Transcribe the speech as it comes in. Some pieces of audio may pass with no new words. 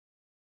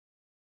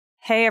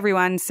Hey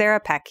everyone, Sarah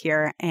Peck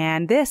here,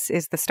 and this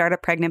is the Startup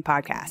Pregnant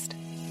podcast.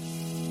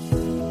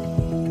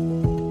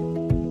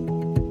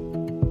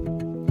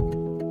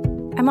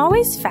 I'm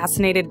always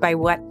fascinated by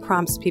what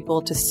prompts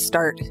people to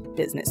start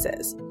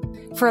businesses.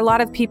 For a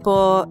lot of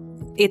people,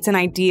 it's an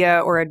idea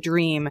or a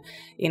dream,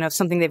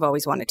 something they've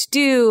always wanted to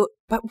do.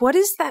 But what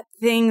is that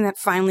thing that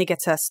finally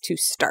gets us to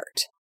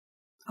start?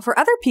 For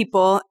other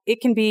people,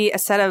 it can be a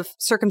set of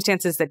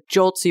circumstances that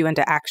jolts you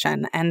into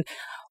action. And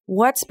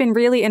what's been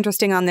really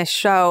interesting on this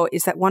show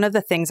is that one of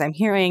the things I'm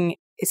hearing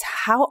is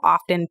how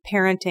often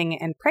parenting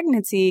and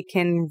pregnancy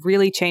can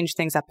really change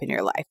things up in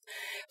your life.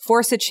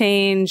 Force a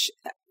change,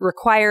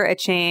 require a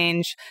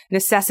change,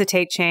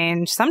 necessitate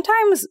change,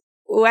 sometimes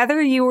whether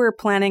you were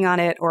planning on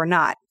it or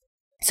not.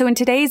 So in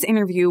today's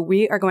interview,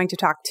 we are going to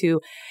talk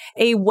to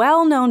a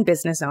well-known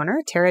business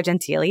owner, Tara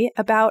Gentile,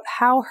 about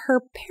how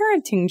her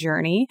parenting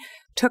journey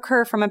took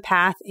her from a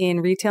path in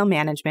retail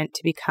management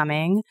to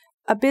becoming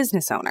a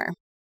business owner.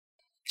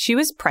 She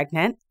was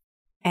pregnant,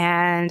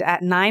 and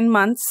at 9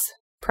 months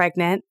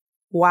pregnant,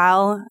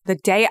 while the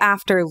day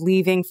after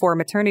leaving for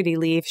maternity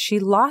leave, she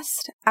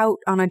lost out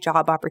on a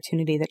job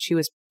opportunity that she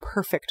was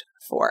perfect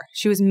for.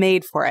 She was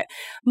made for it,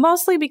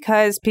 mostly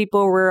because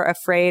people were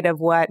afraid of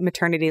what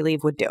maternity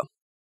leave would do.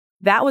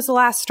 That was the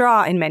last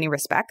straw in many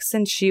respects,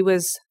 and she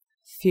was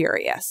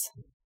furious.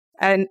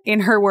 And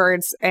in her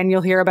words, and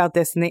you'll hear about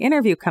this in the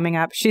interview coming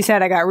up, she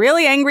said, "I got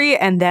really angry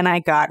and then I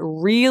got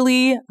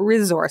really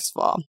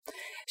resourceful."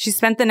 She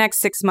spent the next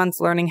 6 months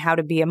learning how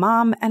to be a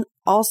mom and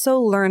also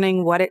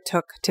learning what it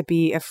took to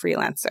be a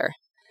freelancer.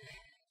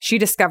 She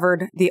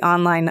discovered the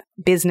online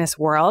business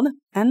world,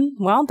 and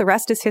well, the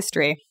rest is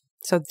history.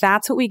 So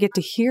that's what we get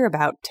to hear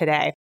about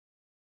today.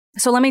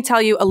 So let me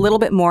tell you a little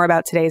bit more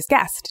about today's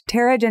guest.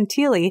 Tara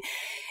Gentile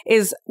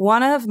is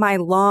one of my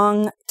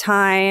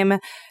long-time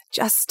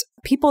just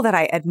people that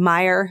I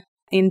admire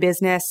in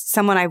business,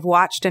 someone I've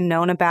watched and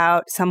known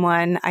about,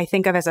 someone I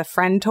think of as a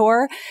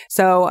friend-tor.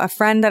 So a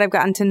friend that I've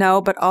gotten to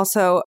know, but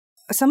also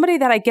somebody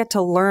that I get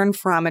to learn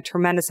from a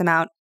tremendous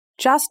amount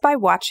just by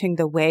watching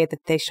the way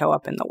that they show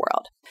up in the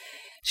world.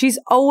 She's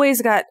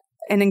always got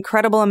an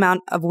incredible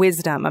amount of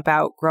wisdom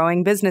about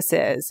growing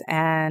businesses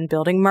and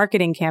building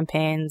marketing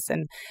campaigns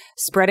and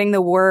spreading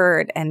the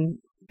word and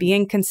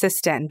being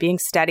consistent, being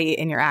steady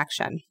in your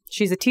action.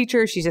 She's a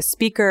teacher. She's a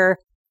speaker.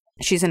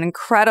 She's an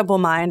incredible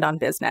mind on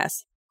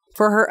business.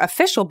 For her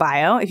official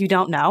bio, if you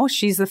don't know,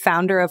 she's the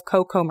founder of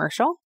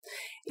Co-Commercial.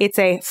 It's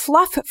a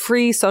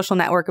fluff-free social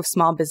network of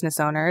small business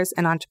owners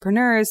and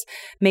entrepreneurs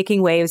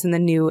making waves in the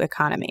new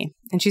economy.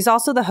 And she's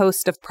also the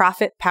host of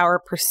Profit Power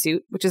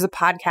Pursuit, which is a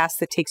podcast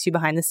that takes you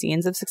behind the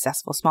scenes of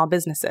successful small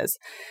businesses.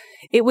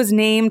 It was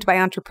named by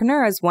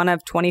Entrepreneur as one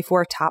of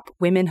 24 top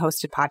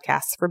women-hosted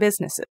podcasts for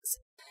businesses.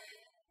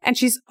 And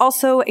she's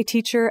also a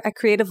teacher at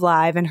Creative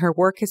Live, and her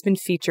work has been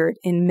featured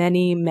in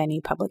many,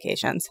 many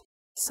publications.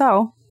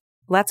 So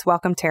let's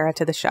welcome Tara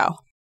to the show.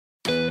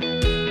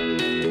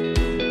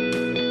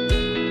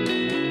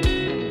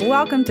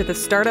 Welcome to the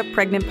Startup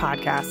Pregnant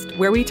podcast,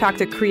 where we talk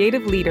to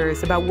creative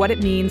leaders about what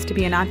it means to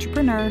be an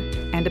entrepreneur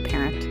and a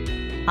parent.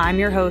 I'm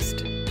your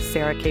host,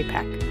 Sarah K.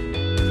 Peck.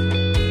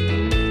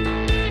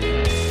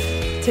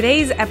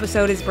 Today's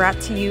episode is brought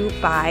to you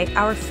by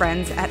our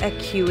friends at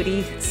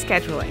Acuity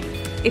Scheduling.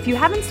 If you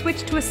haven't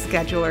switched to a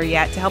scheduler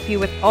yet to help you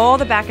with all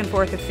the back and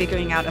forth of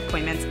figuring out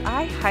appointments,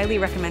 I highly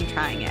recommend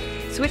trying it.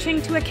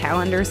 Switching to a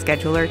calendar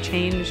scheduler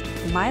changed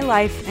my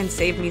life and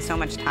saved me so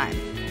much time.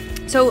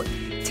 So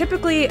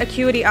typically,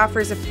 Acuity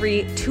offers a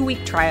free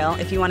 2-week trial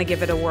if you want to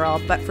give it a whirl,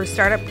 but for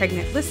Startup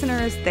Pregnant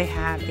listeners, they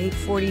have a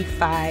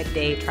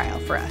 45-day trial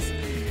for us.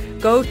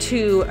 Go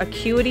to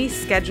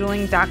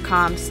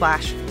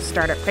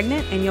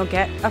acuityscheduling.com/startuppregnant and you'll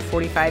get a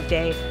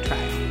 45-day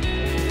trial.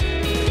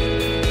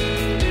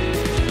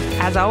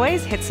 As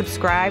always, hit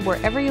subscribe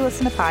wherever you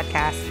listen to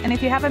podcasts, and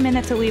if you have a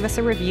minute to leave us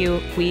a review,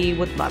 we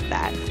would love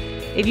that.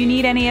 If you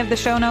need any of the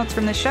show notes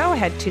from the show,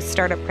 head to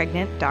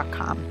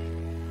startuppregnant.com.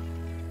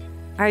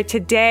 All right,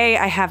 today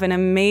I have an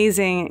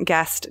amazing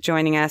guest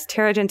joining us,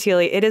 Tara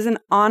Gentile. It is an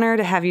honor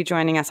to have you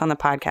joining us on the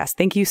podcast.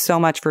 Thank you so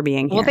much for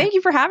being here. Well, thank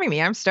you for having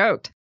me. I'm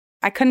stoked.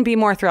 I couldn't be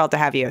more thrilled to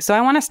have you. So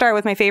I want to start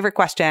with my favorite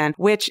question,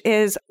 which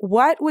is,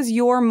 what was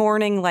your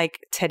morning like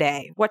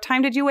today? What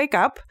time did you wake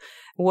up?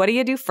 What do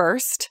you do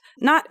first?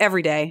 Not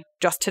every day,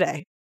 just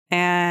today.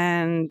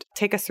 And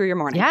take us through your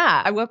morning.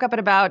 Yeah, I woke up at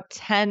about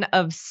 10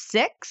 of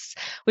 6,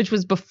 which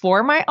was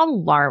before my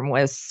alarm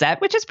was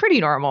set, which is pretty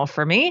normal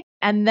for me.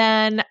 And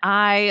then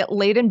I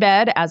laid in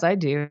bed, as I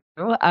do,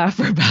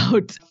 for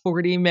about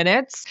 40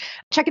 minutes,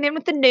 checking in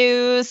with the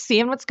news,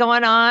 seeing what's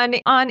going on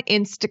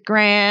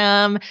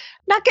Instagram,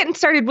 not getting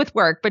started with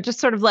work, but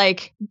just sort of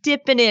like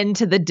dipping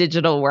into the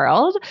digital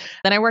world.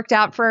 Then I worked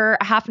out for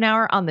a half an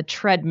hour on the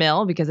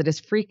treadmill because it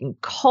is freaking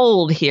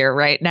cold here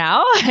right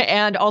now.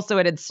 And also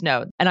it had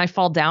snowed and I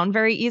fall down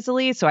very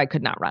easily. So I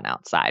could not run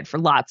outside for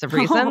lots of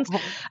reasons.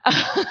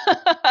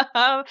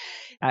 I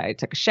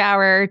took a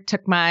shower,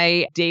 took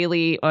my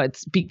daily,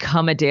 it's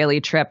become a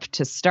daily trip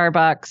to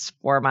Starbucks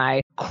for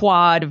my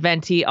quad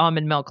venti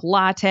almond milk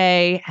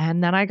latte.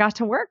 And then I got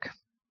to work.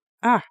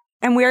 Ah,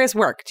 and where is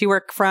work? Do you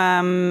work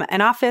from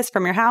an office,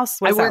 from your house?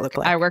 What does that look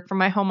like? I work from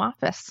my home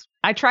office.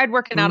 I tried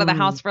working out of the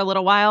house for a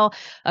little while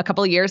a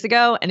couple of years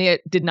ago, and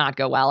it did not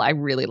go well. I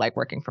really like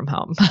working from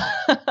home.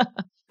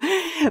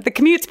 The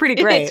commute's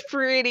pretty great. It's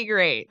pretty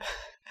great.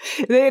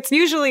 It's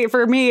usually,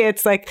 for me,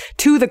 it's like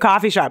to the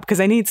coffee shop because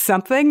I need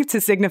something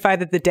to signify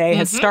that the day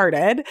has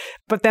started.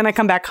 But then I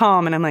come back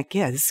home and I'm like,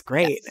 yeah, this is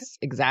great. Yes,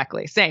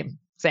 exactly. Same.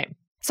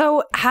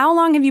 So how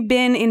long have you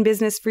been in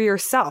business for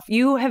yourself?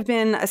 You have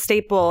been a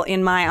staple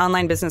in my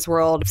online business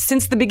world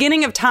since the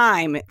beginning of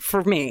time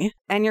for me.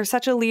 And you're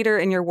such a leader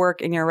in your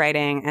work, in your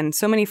writing. And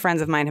so many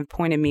friends of mine have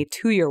pointed me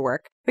to your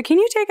work. But can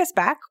you take us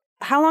back?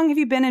 How long have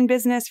you been in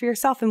business for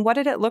yourself? And what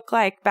did it look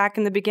like back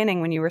in the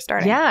beginning when you were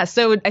starting? Yeah.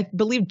 So I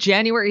believe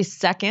January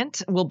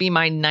 2nd will be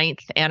my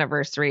 9th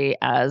anniversary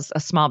as a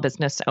small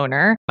business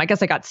owner. I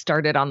guess I got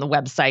started on the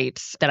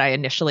website that I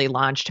initially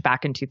launched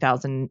back in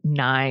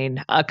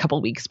 2009, a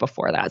couple weeks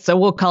before that. So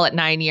we'll call it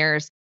 9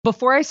 years.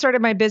 Before I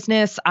started my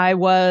business, I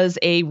was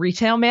a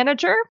retail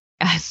manager,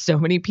 as so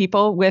many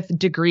people with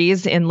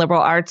degrees in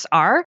liberal arts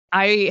are.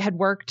 I had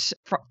worked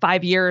for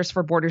 5 years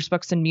for Borders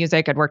Books and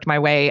Music. I'd worked my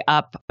way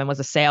up and was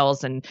a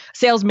sales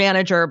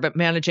manager, but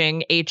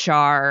managing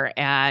HR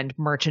and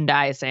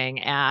merchandising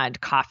and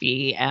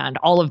coffee and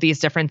all of these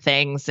different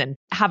things and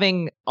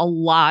having a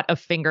lot of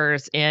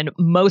fingers in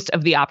most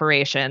of the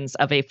operations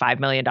of a $5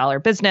 million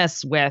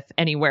business with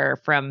anywhere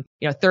from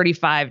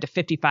 35 to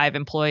 55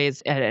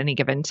 employees at any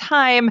given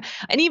time.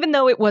 And even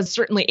though it was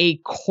certainly a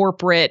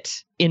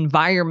corporate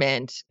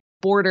environment,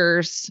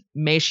 Borders,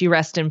 may she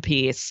rest in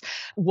peace,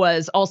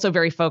 was also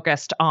very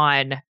focused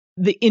on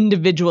the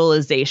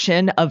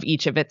individualization of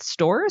each of its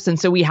stores. And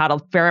so we had a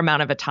fair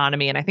amount of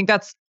autonomy. And I think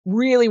that's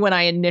really when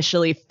I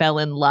initially fell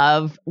in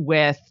love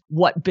with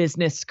what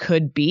business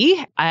could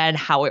be and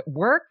how it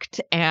worked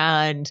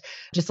and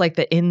just like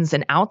the ins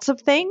and outs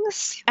of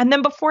things. And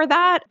then before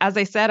that, as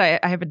I said, I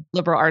have a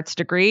liberal arts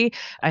degree.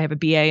 I have a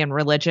BA in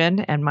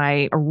religion. And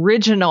my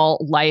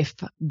original life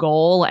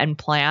goal and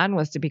plan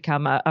was to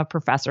become a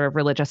professor of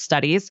religious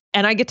studies.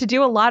 And I get to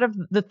do a lot of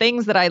the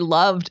things that I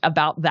loved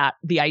about that,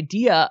 the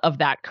idea of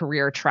that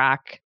career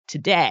track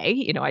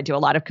today. I do a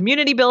lot of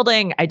community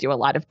building. I do a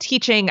lot of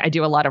teaching. I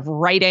do a lot of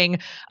writing.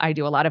 I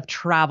do a lot of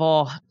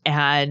travel.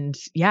 And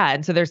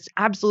so there's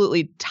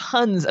absolutely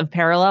tons of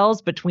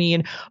parallels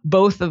between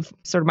both of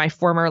sort of my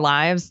former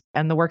lives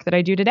and the work that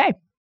I do today.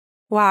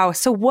 Wow.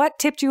 So what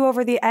tipped you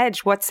over the edge?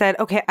 What said,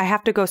 okay, I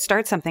have to go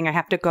start something. I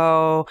have to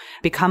go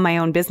become my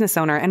own business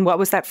owner. And what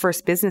was that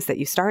first business that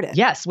you started?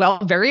 Yes. Well,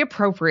 very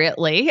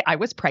appropriately, I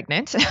was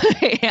pregnant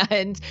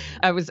and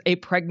I was a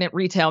pregnant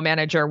retail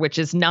manager, which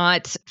is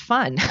not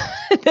fun.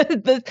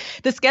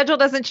 The schedule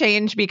doesn't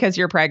change because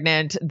you're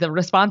pregnant. The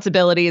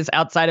responsibilities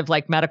outside of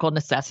like medical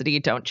necessity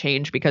don't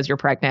change because you're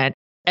pregnant.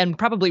 And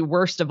probably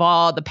worst of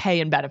all, the pay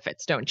and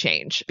benefits don't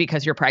change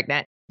because you're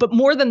pregnant. But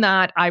more than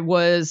that, I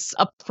was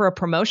up for a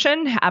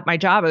promotion at my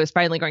job. I was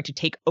finally going to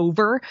take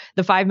over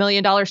the $5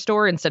 million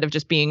store instead of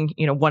just being,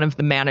 one of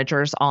the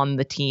managers on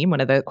the team,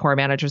 one of the core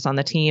managers on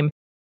the team.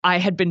 I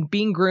had been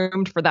being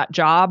groomed for that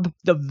job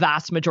the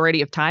vast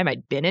majority of time.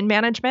 I'd been in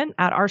management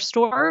at our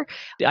store.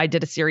 I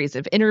did a series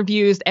of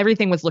interviews.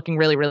 Everything was looking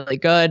really, really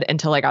good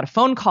until I got a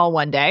phone call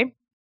one day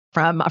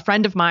from a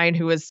friend of mine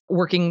who was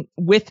working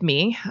with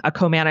me, a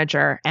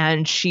co-manager.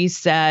 And she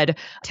said,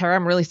 Tara,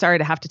 I'm really sorry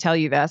to have to tell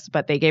you this,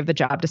 but they gave the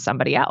job to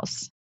somebody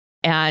else.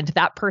 And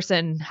that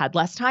person had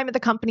less time at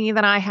the company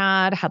than I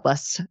had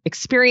less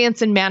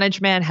experience in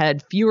management,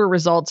 had fewer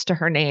results to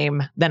her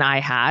name than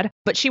I had.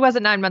 But she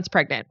wasn't 9 months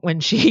pregnant when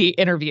she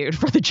interviewed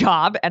for the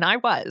job, and I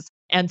was.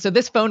 And so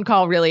this phone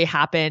call really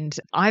happened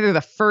either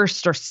the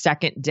first or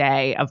second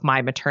day of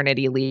my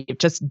maternity leave,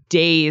 just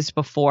days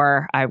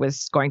before I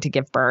was going to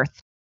give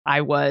birth.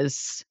 I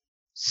was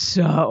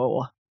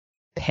so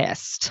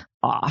pissed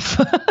off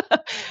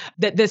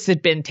that this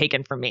had been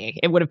taken from me.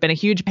 It would have been a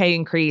huge pay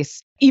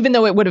increase, even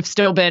though it would have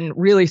still been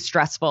really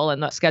stressful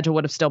and the schedule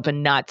would have still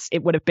been nuts.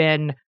 It would have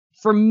been,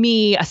 for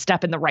me, a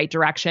step in the right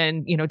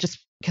direction, just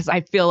because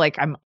I feel like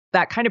I'm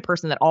that kind of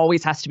person that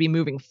always has to be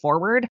moving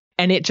forward.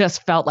 And it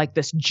just felt like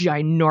this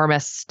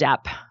ginormous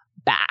step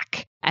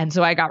back. And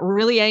so I got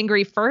really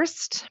angry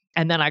first,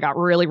 and then I got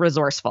really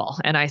resourceful.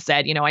 And I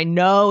said, I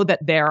know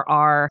that there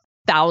are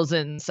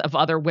thousands of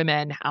other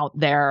women out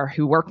there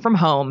who work from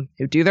home,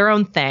 who do their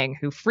own thing,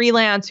 who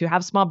freelance, who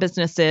have small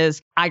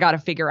businesses. I got to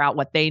figure out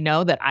what they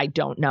know that I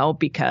don't know,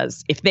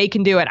 because if they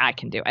can do it, I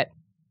can do it.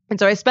 And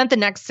so I spent the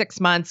next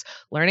 6 months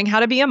learning how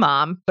to be a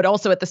mom, but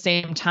also at the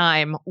same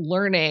time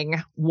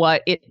learning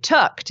what it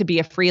took to be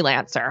a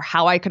freelancer,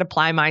 how I could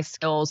apply my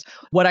skills,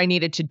 what I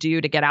needed to do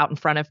to get out in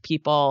front of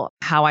people,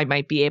 how I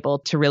might be able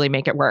to really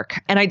make it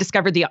work. And I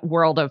discovered the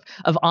world of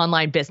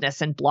online business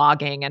and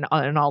blogging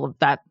and all of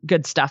that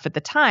good stuff at the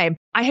time.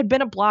 I had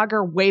been a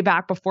blogger way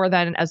back before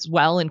then as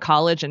well in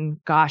college. And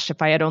gosh,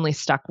 if I had only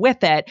stuck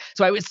with it.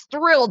 So I was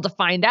thrilled to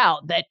find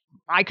out that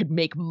I could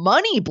make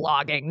money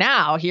blogging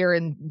now here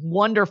in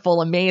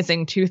wonderful,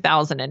 amazing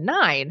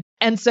 2009.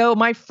 And so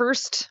my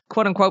first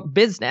quote unquote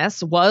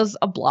business was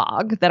a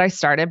blog that I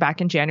started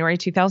back in January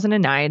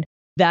 2009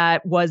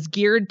 that was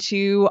geared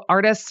to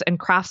artists and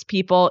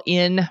craftspeople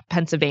in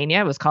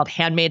Pennsylvania. It was called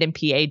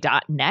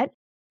handmadeandpa.net.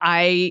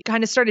 I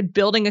kind of started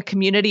building a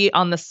community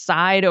on the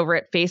side over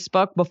at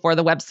Facebook before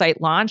the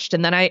website launched.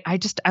 And then I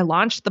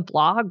launched the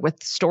blog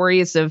with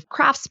stories of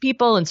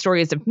craftspeople and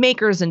stories of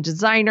makers and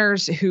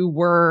designers who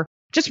were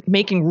just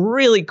making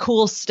really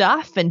cool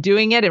stuff and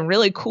doing it in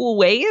really cool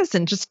ways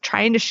and just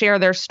trying to share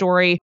their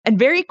story. And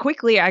very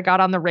quickly, I got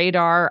on the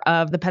radar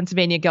of the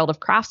Pennsylvania Guild of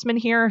Craftsmen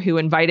here, who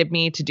invited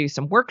me to do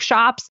some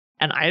workshops.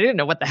 And I didn't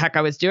know what the heck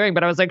I was doing,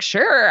 but I was like,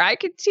 sure, I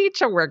could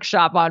teach a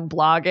workshop on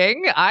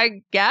blogging,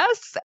 I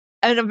guess.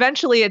 And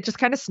eventually it just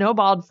kind of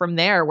snowballed from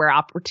there, where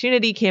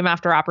opportunity came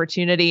after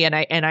opportunity.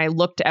 And I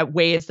looked at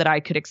ways that I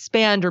could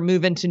expand or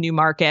move into new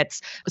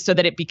markets so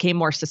that it became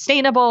more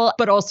sustainable,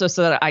 but also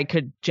so that I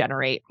could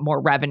generate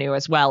more revenue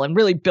as well and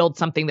really build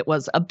something that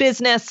was a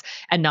business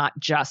and not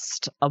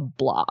just a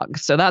blog.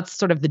 So that's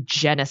sort of the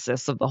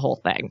genesis of the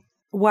whole thing.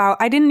 Wow.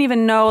 I didn't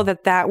even know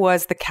that that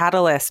was the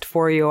catalyst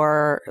for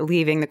your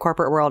leaving the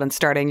corporate world and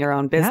starting your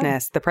own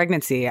business, the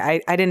pregnancy. I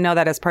didn't know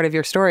that as part of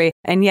your story.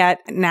 And yet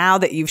now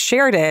that you've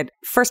shared it,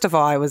 first of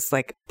all, I was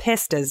like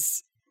pissed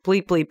as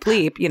bleep, bleep,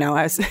 bleep. You know,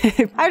 I was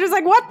just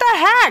like, what the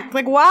heck?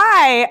 Like,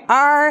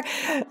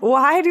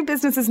 why do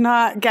businesses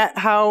not get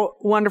how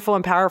wonderful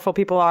and powerful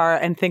people are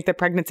and think that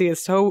pregnancy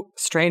is so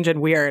strange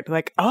and weird?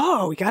 Like,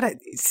 oh, we got to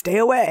stay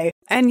away.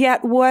 And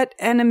yet what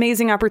an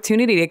amazing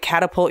opportunity to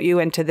catapult you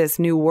into this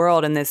new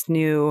world and this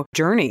new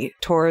journey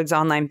towards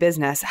online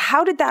business.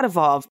 How did that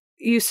evolve?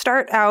 You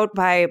start out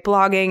by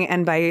blogging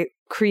and by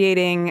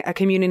creating a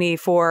community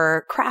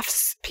for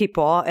crafts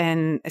people,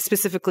 and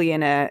specifically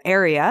in an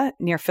area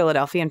near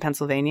Philadelphia in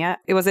Pennsylvania.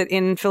 Was it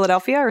in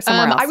Philadelphia or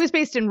somewhere else? I was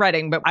based in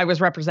Reading, but I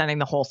was representing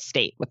the whole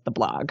state with the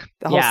blog.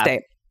 The whole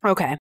state.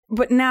 Okay.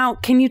 But now,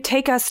 can you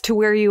take us to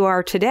where you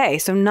are today?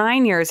 So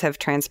 9 years have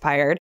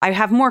transpired. I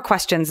have more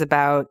questions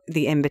about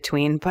the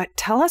in-between, but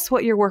tell us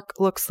what your work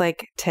looks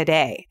like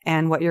today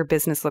and what your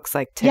business looks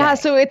like today. Yeah,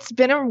 so it's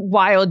been a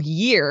wild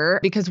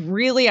year because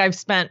really I've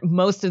spent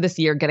most of this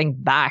year getting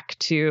back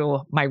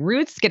to my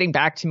roots, getting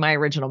back to my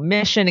original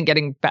mission, and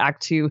getting back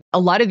to a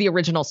lot of the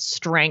original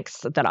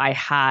strengths that I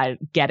had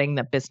getting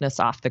the business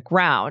off the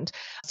ground.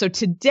 So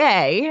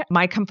today,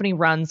 my company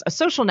runs a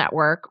social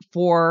network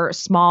for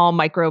small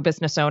micro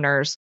business owners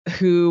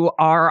who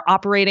are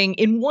operating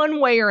in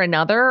one way or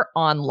another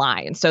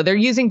online. So they're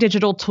using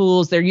digital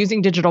tools, they're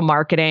using digital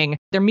marketing,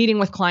 they're meeting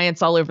with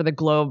clients all over the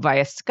globe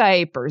via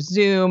Skype or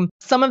Zoom.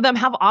 Some of them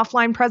have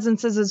offline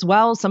presences as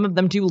well. Some of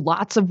them do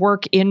lots of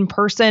work in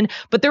person,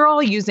 but they're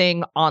all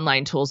using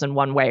online tools in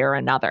one way or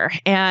another.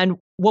 And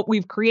what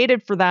we've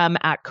created for them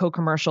at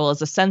Co-Commercial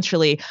is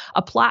essentially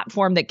a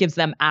platform that gives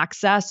them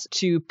access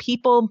to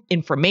people,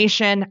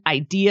 information,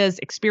 ideas,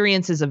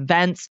 experiences,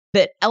 events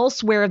that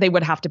elsewhere they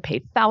would have to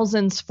pay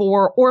thousands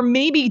for, or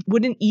maybe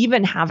wouldn't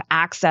even have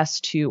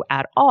access to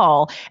at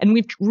all. And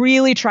we've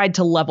really tried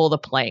to level the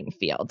playing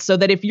field so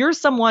that if you're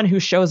someone who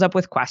shows up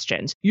with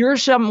questions, you're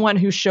someone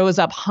who shows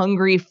up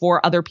hungry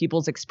for other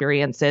people's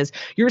experiences,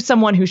 you're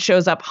someone who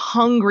shows up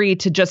hungry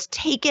to just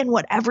take in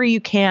whatever you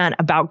can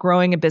about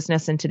growing a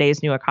business in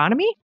today's new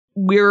economy,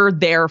 we're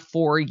there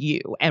for you.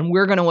 And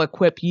we're going to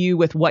equip you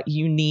with what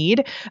you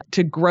need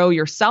to grow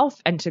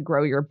yourself and to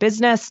grow your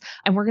business.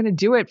 And we're going to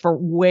do it for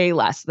way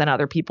less than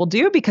other people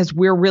do because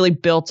we're really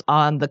built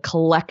on the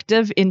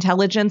collective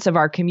intelligence of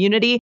our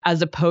community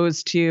as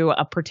opposed to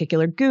a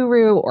particular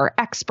guru or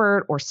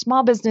expert or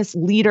small business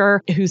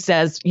leader who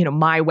says, you know,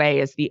 my way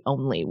is the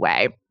only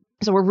way.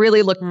 So we're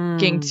really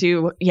looking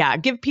to,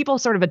 give people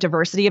sort of a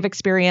diversity of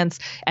experience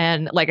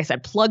and, like I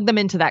said, plug them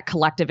into that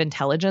collective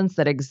intelligence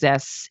that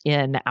exists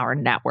in our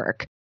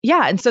network.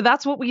 Yeah. And so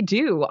that's what we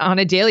do on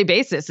a daily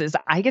basis is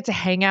I get to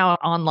hang out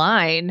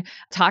online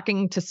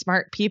talking to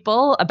smart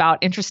people about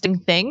interesting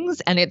things.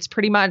 And it's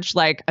pretty much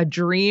like a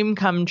dream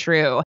come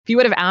true. If you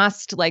would have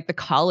asked like the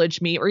college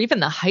me or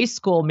even the high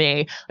school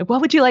me, like,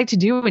 what would you like to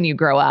do when you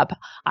grow up?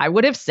 I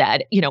would have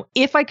said, you know,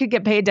 if I could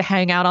get paid to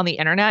hang out on the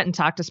internet and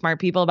talk to smart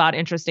people about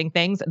interesting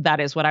things, that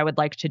is what I would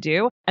like to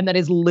do. And that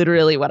is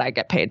literally what I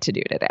get paid to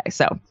do today.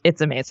 So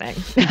it's amazing.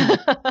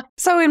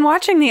 So in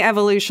watching the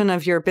evolution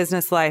of your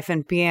business life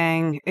and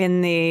being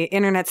in the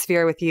internet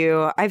sphere with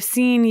you, I've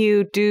seen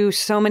you do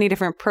so many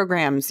different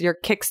programs, your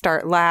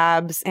Kickstart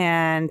Labs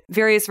and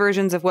various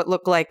versions of what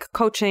look like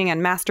coaching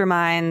and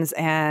masterminds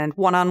and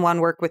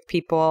one-on-one work with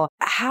people.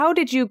 How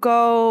did you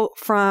go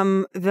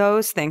from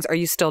those things, are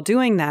you still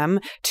doing them,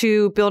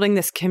 to building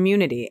this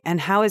community? And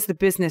how has the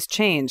business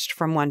changed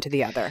from one to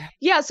the other?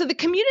 Yeah, so the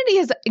community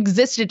has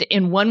existed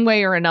in one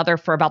way or another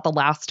for about the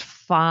last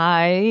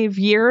 5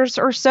 years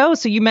or so.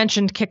 So you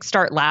mentioned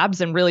Kickstart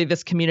Labs, and really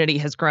this community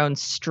has grown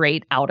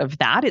straight out of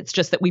that. It's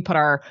just that we put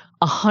our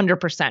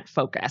 100%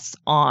 focus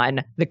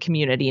on the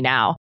community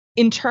now.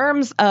 In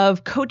terms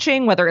of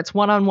coaching, whether it's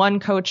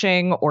one-on-one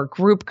coaching or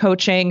group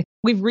coaching,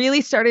 we've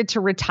really started to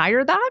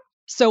retire that.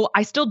 So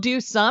I still do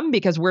some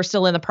because we're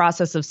still in the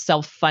process of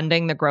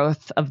self-funding the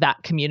growth of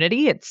that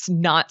community. It's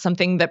not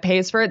something that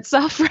pays for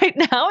itself right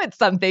now. It's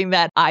something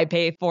that I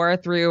pay for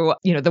through,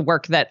 the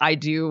work that I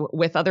do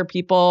with other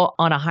people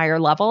on a higher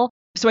level.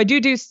 So I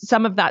do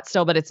some of that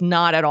still, but it's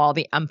not at all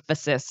the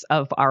emphasis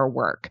of our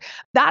work.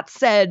 That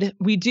said,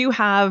 we do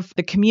have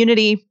the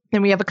community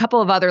and we have a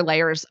couple of other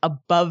layers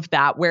above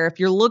that where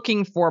if you're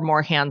looking for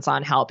more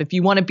hands-on help, if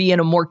you want to be in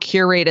a more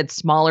curated,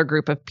 smaller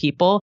group of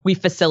people, we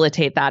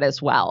facilitate that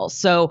as well.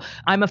 So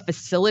I'm a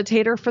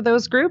facilitator for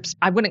those groups.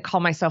 I wouldn't call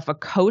myself a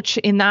coach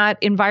in that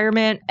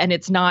environment. And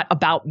it's not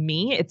about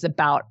me, it's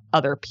about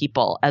other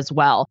people as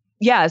well.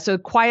 Yeah, so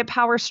Quiet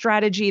Power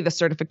Strategy, the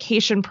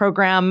certification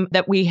program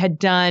that we had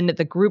done,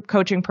 the group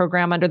coaching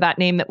program under that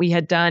name that we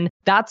had done,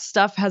 that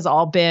stuff has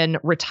all been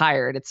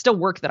retired. It's still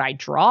work that I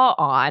draw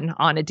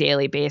on a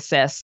daily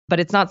basis, but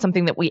it's not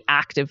something that we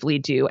actively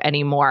do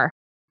anymore.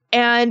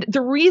 And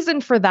the reason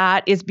for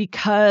that is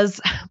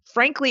because,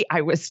 frankly,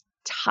 I was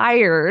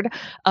tired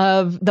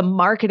of the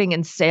marketing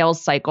and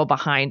sales cycle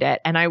behind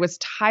it. And I was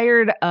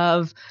tired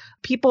of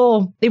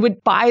people, they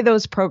would buy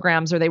those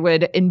programs or they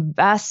would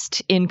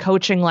invest in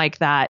coaching like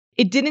that.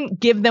 It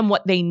didn't give them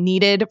what they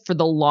needed for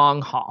the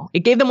long haul. It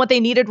gave them what they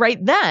needed right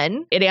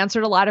then. It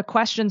answered a lot of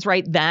questions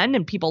right then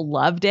and people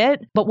loved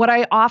it. But what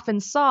I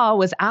often saw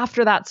was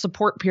after that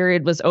support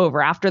period was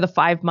over, after the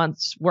 5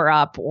 months were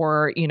up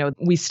or,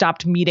 we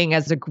stopped meeting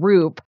as a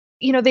group,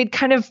 they'd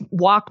kind of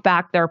walk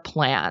back their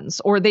plans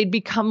or they'd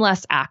become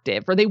less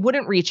active or they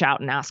wouldn't reach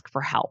out and ask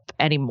for help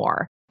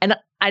anymore. And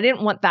I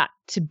didn't want that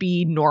to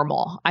be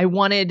normal. I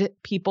wanted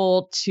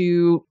people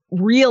to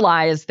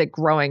realize that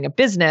growing a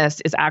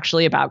business is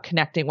actually about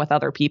connecting with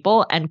other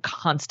people and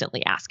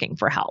constantly asking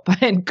for help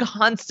and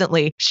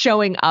constantly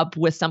showing up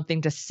with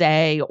something to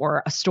say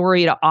or a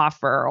story to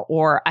offer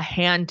or a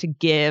hand to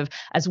give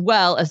as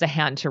well as a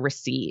hand to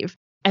receive.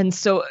 And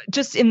so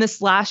just in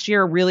this last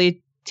year,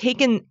 really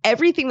taken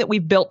everything that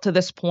we've built to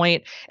this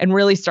point and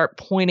really start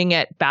pointing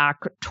it back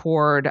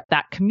toward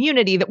that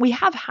community that we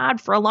have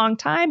had for a long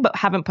time, but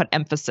haven't put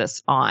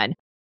emphasis on.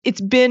 It's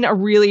been a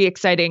really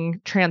exciting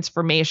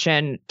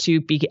transformation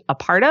to be a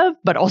part of,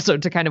 but also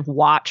to kind of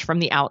watch from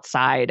the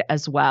outside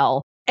as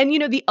well. And,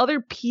 the other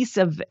piece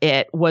of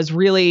it was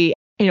really,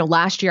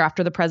 last year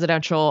after the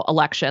presidential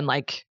election,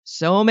 like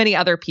so many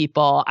other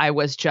people, I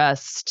was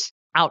just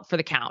out for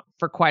the count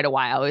for quite a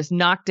while. I was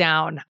knocked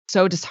down,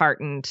 so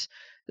disheartened,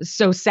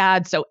 so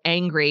sad, so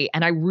angry.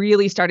 And I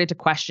really started to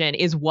question,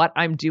 is what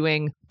I'm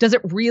doing, does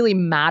it really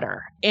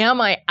matter? Am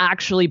I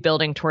actually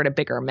building toward a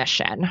bigger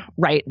mission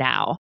right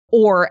now?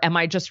 Or am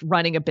I just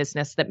running a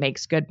business that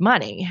makes good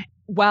money?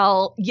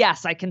 Well,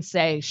 yes, I can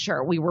say,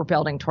 sure, we were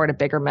building toward a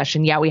bigger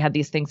mission. Yeah, we had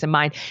these things in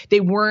mind. They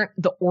weren't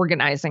the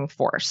organizing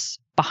force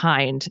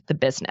behind the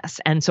business.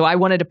 And so I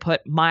wanted to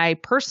put my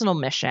personal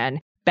mission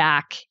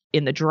back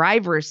in the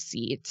driver's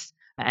seat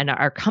and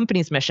our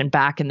company's mission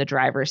back in the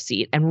driver's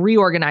seat and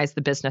reorganize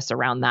the business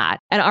around that.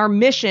 And our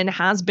mission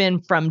has been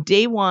from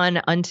day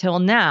one until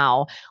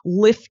now,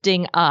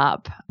 lifting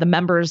up the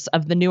members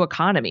of the new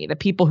economy, the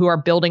people who are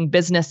building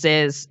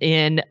businesses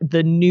in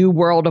the new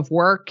world of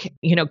work,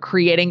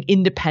 creating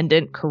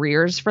independent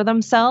careers for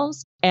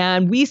themselves.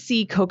 And we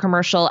see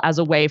co-commercial as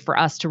a way for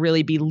us to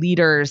really be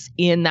leaders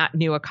in that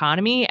new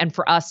economy and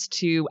for us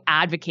to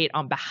advocate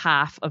on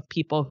behalf of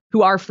people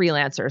who are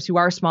freelancers, who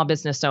are small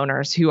business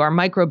owners, who are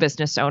micro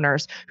business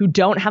owners, who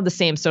don't have the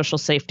same social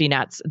safety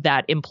nets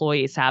that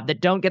employees have, that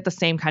don't get the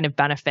same kind of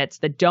benefits,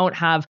 that don't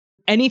have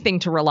anything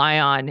to rely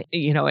on,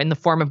 in the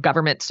form of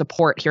government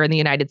support here in the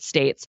United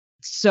States.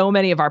 So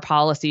many of our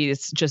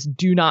policies just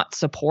do not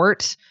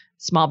support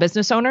small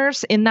business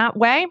owners in that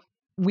way.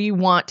 We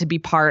want to be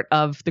part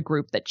of the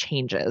group that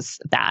changes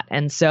that.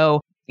 And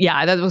so,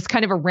 yeah, that was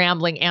kind of a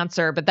rambling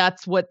answer, but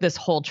that's what this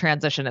whole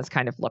transition has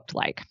kind of looked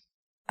like.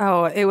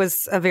 Oh, it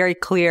was a very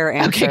clear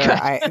answer.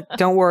 Okay,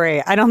 don't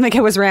worry. I don't think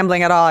it was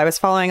rambling at all. I was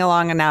following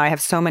along and now I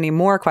have so many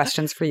more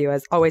questions for you,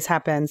 as always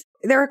happens.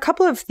 There are a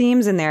couple of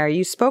themes in there.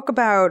 You spoke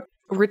about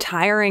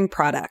retiring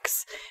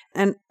products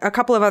and a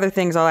couple of other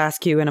things I'll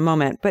ask you in a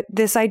moment. But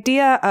this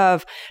idea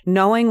of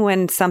knowing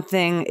when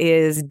something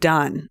is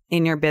done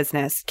in your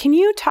business, can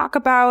you talk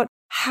about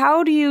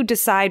how do you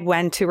decide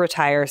when to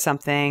retire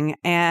something?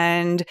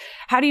 And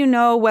how do you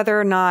know whether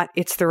or not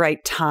it's the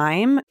right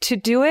time to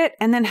do it?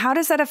 And then how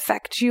does that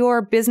affect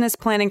your business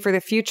planning for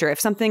the future? If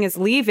something is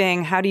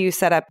leaving, how do you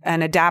set up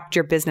and adapt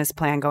your business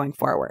plan going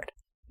forward?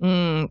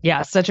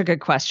 Yeah, such a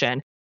good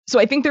question. So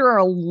I think there are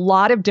a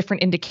lot of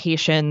different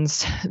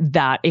indications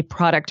that a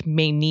product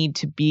may need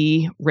to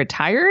be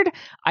retired.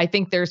 I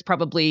think there's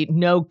probably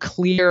no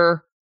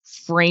clear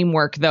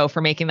framework, though, for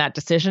making that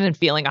decision and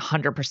feeling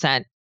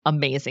 100%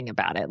 amazing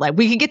about it. Like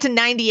we can get to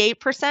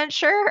 98%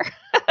 sure,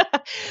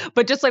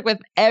 but just like with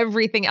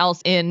everything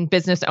else in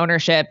business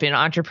ownership, in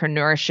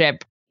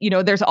entrepreneurship,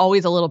 there's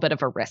always a little bit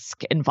of a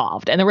risk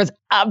involved. And there was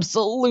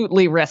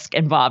absolutely risk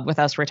involved with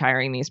us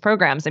retiring these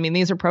programs. I mean,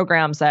 these are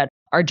programs that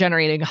are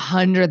generating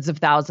hundreds of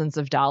thousands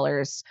of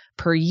dollars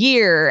per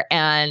year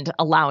and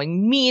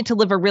allowing me to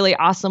live a really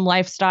awesome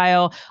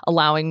lifestyle,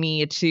 allowing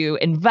me to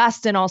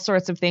invest in all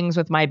sorts of things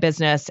with my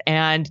business.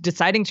 And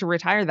deciding to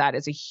retire that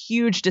is a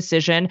huge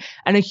decision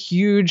and a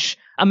huge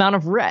amount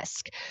of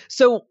risk.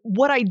 So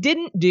what I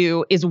didn't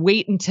do is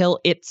wait until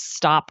it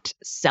stopped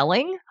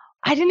selling.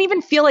 I didn't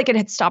even feel like it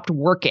had stopped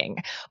working,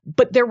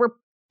 but there were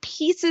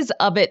pieces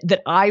of it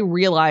that I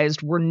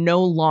realized were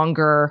no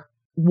longer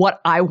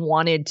what I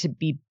wanted to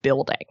be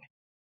building.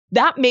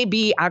 That may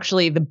be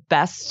actually the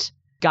best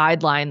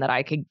guideline that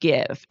I could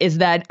give, is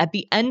that at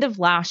the end of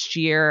last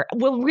year,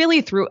 well,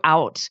 really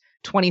throughout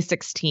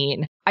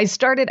 2016, I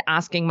started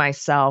asking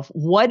myself,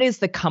 what is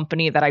the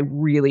company that I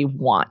really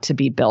want to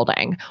be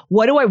building?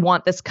 What do I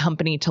want this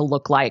company to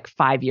look like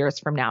 5 years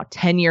from now,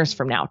 10 years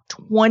from now,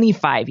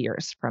 25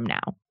 years from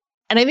now?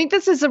 And I think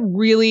this is a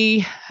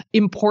really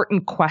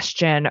important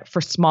question for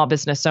small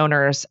business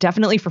owners,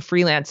 definitely for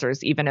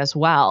freelancers even as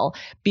well,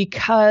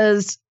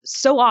 because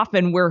so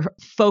often we're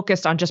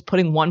focused on just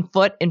putting one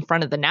foot in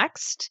front of the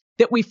next,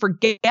 that we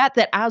forget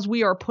that as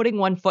we are putting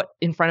one foot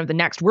in front of the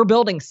next, we're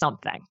building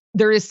something.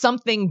 There is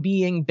something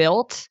being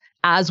built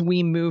as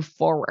we move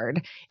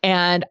forward.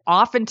 And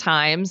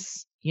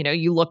oftentimes,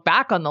 you look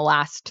back on the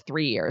last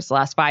 3 years, the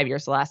last 5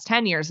 years, the last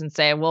 10 years and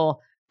say,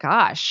 well,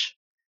 gosh,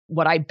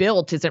 what I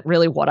built isn't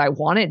really what I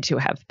wanted to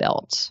have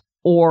built.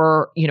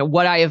 Or,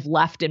 what I have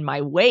left in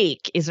my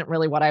wake isn't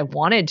really what I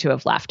wanted to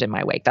have left in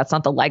my wake. That's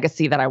not the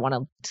legacy that I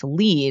wanted to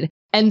lead.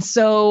 And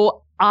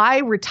so I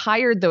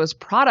retired those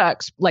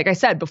products, like I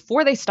said,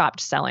 before they stopped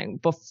selling,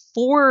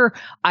 before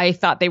I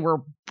thought they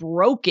were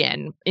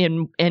broken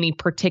in any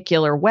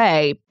particular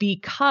way,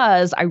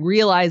 because I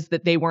realized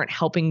that they weren't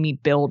helping me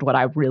build what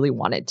I really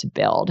wanted to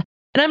build.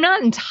 And I'm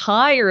not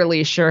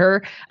entirely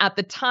sure at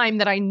the time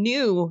that I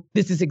knew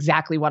this is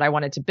exactly what I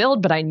wanted to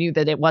build, but I knew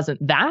that it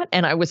wasn't that.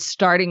 And I was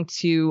starting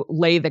to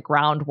lay the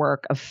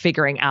groundwork of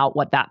figuring out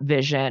what that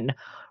vision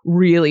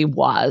really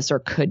was or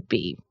could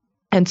be.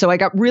 And so I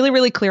got really,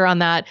 really clear on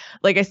that.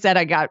 Like I said,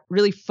 I got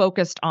really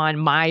focused on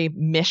my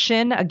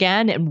mission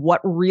again and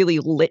what really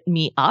lit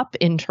me up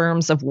in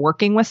terms of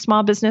working with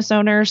small business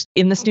owners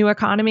in this new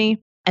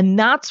economy. And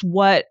that's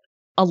what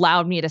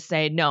allowed me to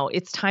say, no,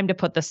 it's time to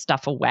put this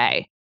stuff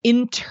away.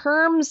 In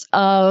terms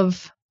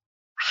of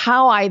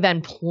how I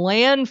then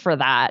plan for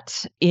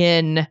that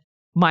in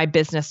my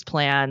business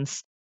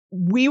plans,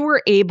 we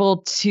were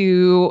able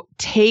to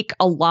take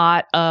a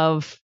lot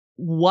of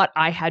what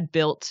I had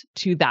built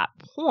to that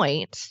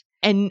point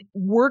and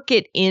work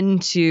it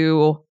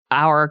into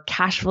our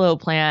cash flow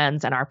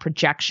plans and our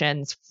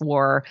projections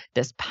for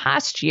this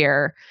past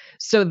year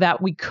so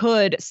that we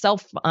could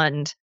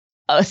self-fund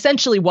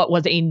essentially what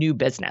was a new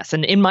business.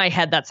 And in my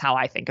head, that's how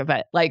I think of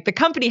it. Like, the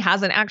company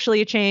hasn't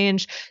actually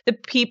changed. The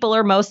people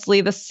are mostly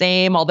the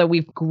same, although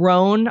we've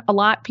grown a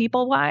lot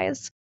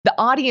people-wise. The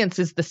audience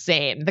is the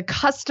same. The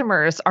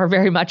customers are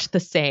very much the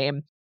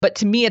same. But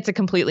to me, it's a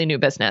completely new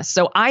business.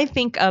 So I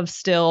think of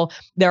still,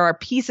 there are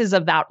pieces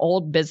of that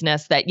old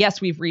business that, yes,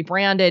 we've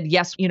rebranded.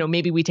 Yes,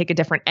 maybe we take a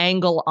different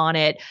angle on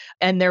it.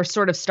 And they're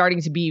sort of starting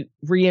to be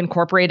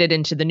reincorporated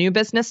into the new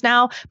business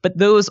now. But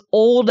those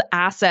old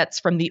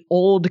assets from the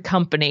old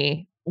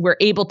company, we're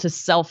able to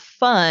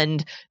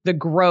self-fund the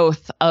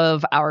growth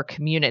of our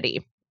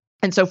community.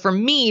 And so for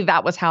me,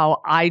 that was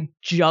how I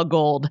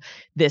juggled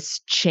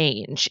this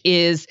change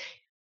is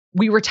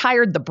we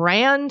retired the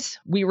brand,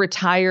 we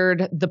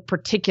retired the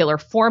particular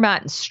format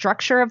and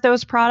structure of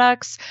those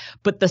products,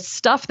 but the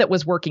stuff that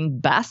was working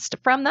best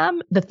from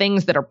them, the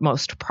things that are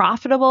most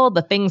profitable,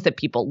 the things that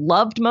people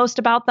loved most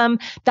about them,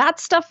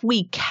 that stuff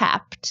we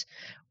kept.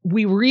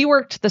 We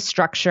reworked the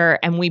structure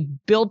and we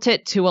built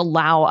it to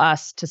allow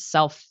us to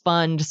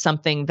self-fund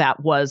something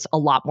that was a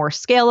lot more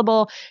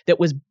scalable, that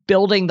was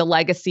building the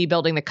legacy,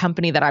 building the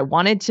company that I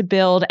wanted to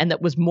build, and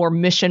that was more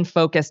mission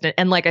focused.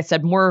 And like I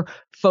said, more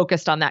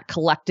focused on that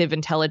collective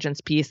intelligence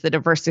piece, the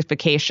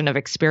diversification of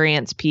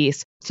experience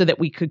piece, so that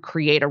we could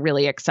create a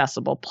really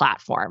accessible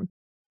platform.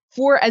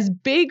 For as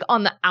big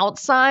on the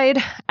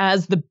outside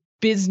as the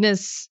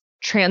business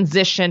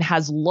transition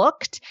has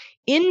looked,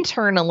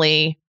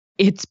 internally,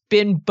 it's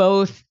been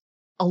both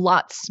a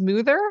lot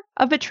smoother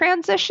of a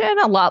transition,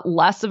 a lot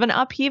less of an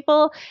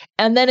upheaval.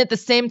 And then at the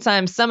same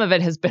time, some of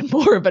it has been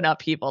more of an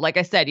upheaval. Like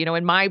I said,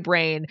 in my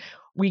brain,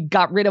 we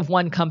got rid of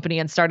one company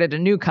and started a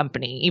new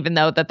company, even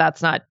though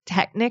that's not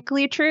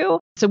technically true.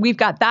 So we've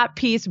got that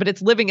piece, but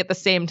it's living at the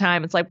same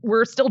time. It's like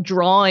we're still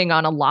drawing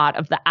on a lot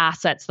of the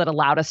assets that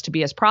allowed us to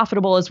be as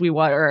profitable as we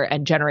were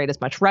and generate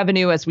as much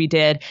revenue as we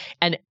did.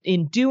 And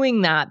in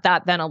doing that,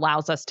 that then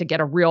allows us to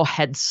get a real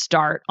head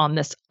start on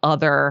this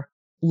other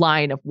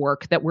line of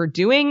work that we're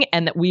doing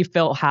and that we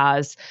feel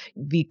has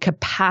the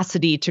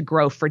capacity to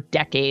grow for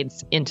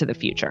decades into the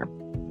future.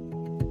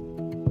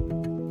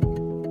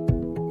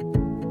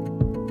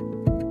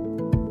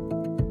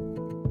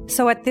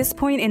 So at this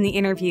point in the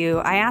interview,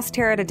 I asked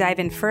Tara to dive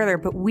in further,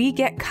 but we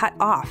get cut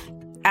off.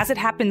 As it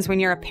happens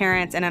when you're a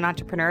parent and an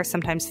entrepreneur,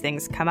 sometimes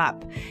things come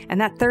up. And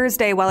that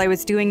Thursday, while I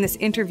was doing this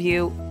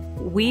interview,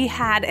 we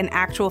had an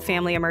actual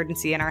family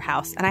emergency in our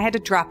house, and I had to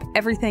drop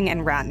everything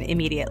and run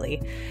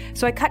immediately.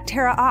 So I cut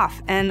Tara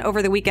off, and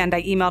over the weekend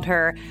I emailed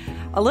her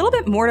a little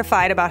bit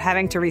mortified about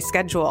having to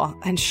reschedule,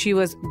 and she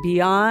was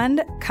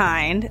beyond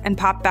kind and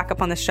popped back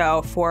up on the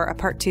show for a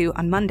part 2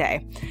 on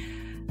Monday.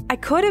 I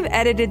could have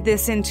edited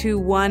this into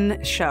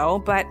one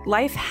show, but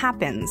life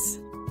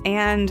happens.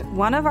 And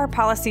one of our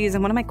policies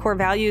and one of my core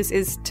values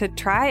is to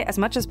try as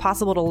much as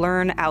possible to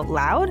learn out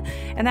loud.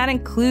 And that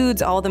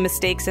includes all the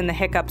mistakes and the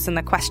hiccups and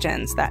the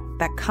questions that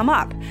come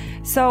up.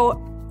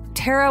 So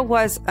Tara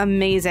was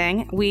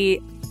amazing.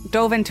 We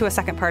dove into a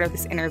second part of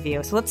this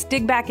interview. So let's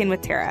dig back in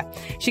with Tara.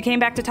 She came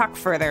back to talk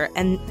further.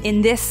 And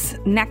in this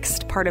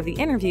next part of the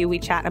interview, we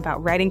chat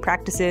about writing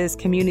practices,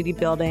 community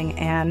building,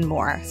 and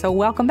more. So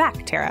welcome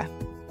back, Tara.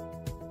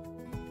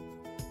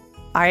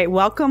 All right,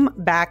 welcome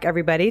back,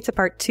 everybody, to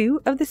part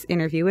 2 of this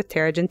interview with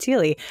Tara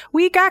Gentile.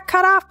 We got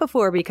cut off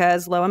before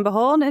because, lo and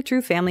behold, a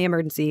true family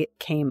emergency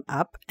came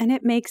up, and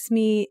it makes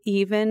me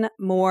even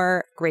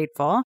more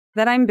grateful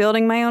that I'm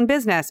building my own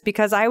business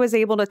because I was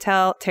able to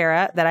tell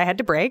Tara that I had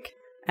to break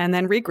and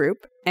then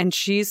regroup, and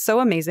she's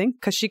so amazing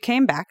because she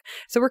came back.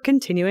 So we're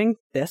continuing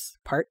this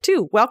part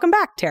 2. Welcome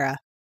back, Tara.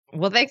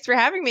 Well, thanks for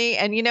having me.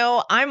 And,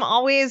 I'm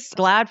always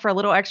glad for a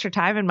little extra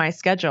time in my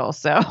schedule,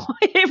 so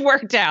it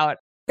worked out.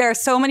 There are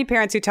so many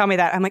parents who tell me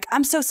that. I'm like,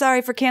 I'm so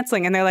sorry for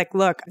canceling. And they're like,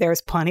 look,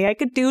 there's plenty I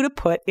could do to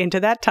put into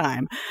that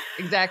time.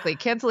 Exactly.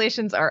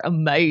 Cancellations are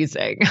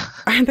amazing.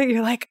 And then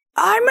you're like,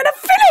 I'm going to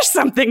finish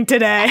something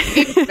today.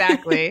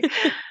 Exactly.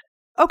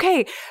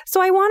 Okay.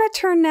 So I want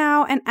to turn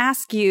now and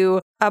ask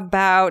you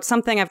about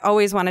something I've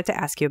always wanted to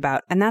ask you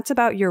about. And that's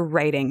about your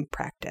writing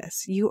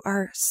practice. You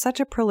are such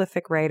a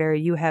prolific writer.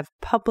 You have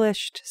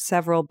published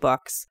several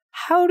books.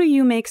 How do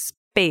you make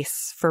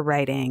space for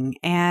writing,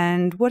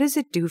 and what does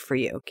it do for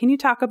you? Can you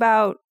talk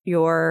about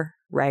your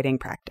writing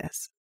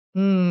practice?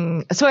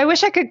 So I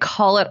wish I could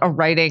call it a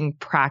writing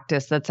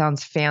practice that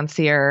sounds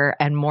fancier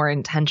and more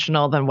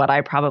intentional than what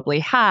I probably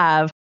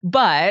have,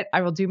 but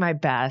I will do my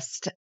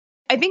best.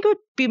 I think it would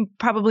be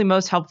probably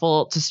most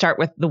helpful to start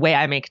with the way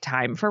I make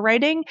time for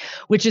writing,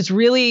 which is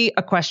really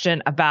a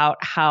question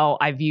about how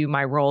I view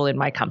my role in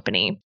my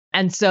company.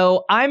 And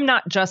so I'm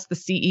not just the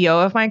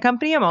CEO of my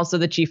company, I'm also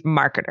the chief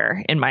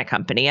marketer in my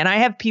company. And I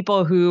have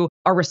people who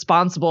are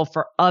responsible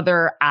for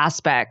other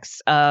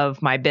aspects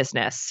of my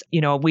business.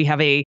 We have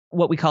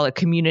what we call a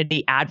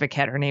community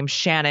advocate. Her name's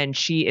Shannon.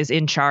 She is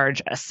in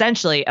charge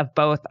essentially of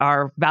both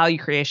our value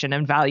creation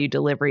and value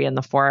delivery in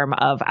the form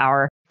of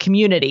our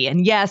community.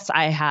 And yes,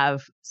 I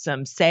have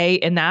some say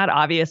in that,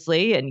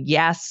 obviously. And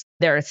yes,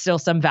 there is still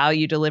some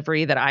value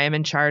delivery that I am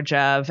in charge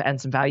of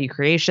and some value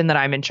creation that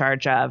I'm in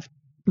charge of.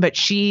 But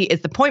she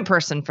is the point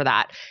person for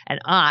that.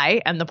 And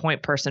I am the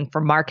point person for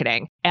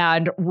marketing.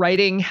 And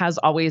writing has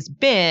always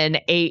been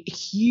a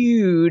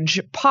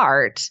huge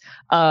part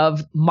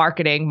of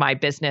marketing my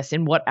business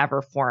in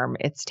whatever form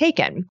it's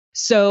taken.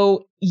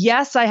 So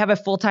yes, I have a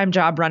full-time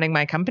job running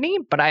my company,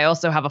 but I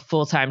also have a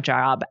full-time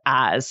job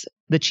as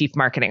the chief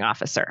marketing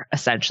officer,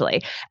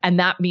 essentially. And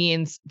that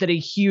means that a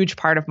huge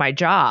part of my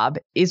job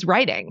is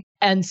writing.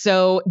 And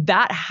so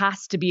that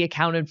has to be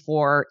accounted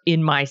for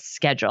in my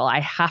schedule.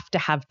 I have to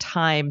have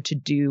time to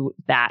do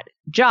that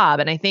job.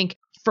 And I think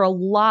for a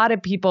lot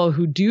of people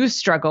who do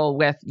struggle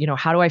with,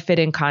 how do I fit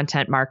in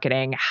content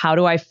marketing? How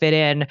do I fit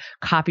in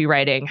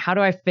copywriting? How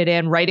do I fit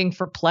in writing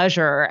for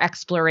pleasure or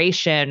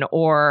exploration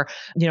or,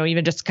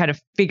 even just kind of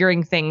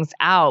figuring things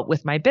out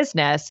with my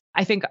business?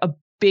 I think a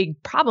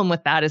big problem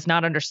with that is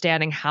not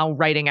understanding how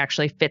writing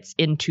actually fits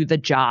into the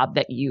job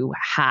that you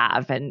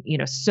have. And,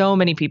 so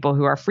many people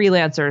who are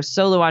freelancers,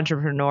 solo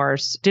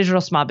entrepreneurs, digital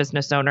small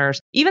business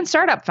owners, even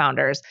startup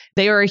founders,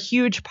 they are a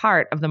huge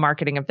part of the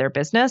marketing of their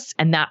business.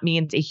 And that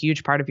means a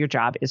huge part of your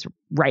job is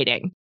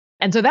writing.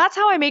 And so that's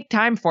how I make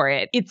time for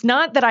it. It's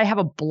not that I have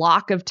a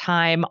block of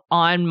time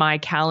on my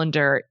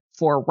calendar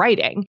for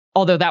writing,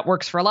 although that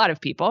works for a lot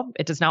of people.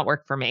 It does not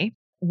work for me.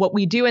 What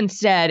we do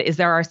instead is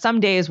there are some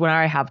days when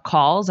I have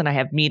calls and I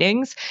have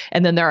meetings,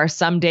 and then there are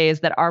some days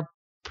that are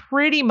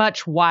pretty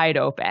much wide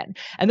open.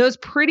 And those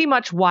pretty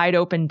much wide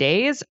open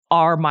days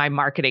are my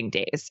marketing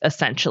days,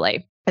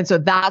 essentially. And so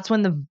that's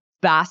when the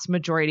vast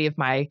majority of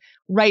my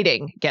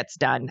writing gets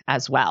done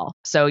as well.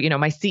 So,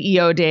 my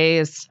CEO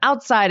days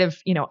outside of,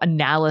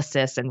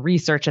 analysis and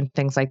research and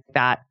things like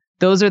that,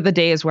 those are the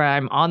days where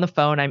I'm on the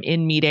phone, I'm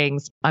in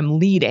meetings, I'm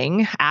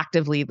leading,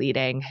 actively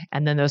leading.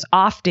 And then those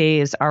off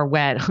days are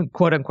when,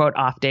 quote unquote,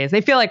 off days.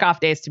 They feel like off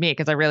days to me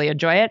because I really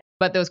enjoy it.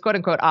 But those quote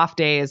unquote off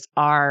days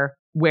are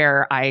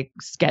where I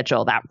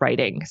schedule that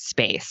writing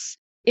space.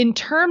 In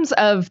terms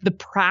of the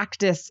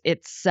practice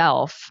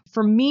itself,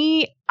 for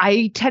me,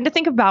 I tend to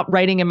think about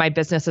writing in my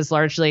business as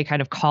largely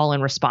kind of call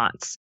and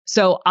response.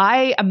 So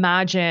I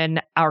imagine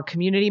our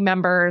community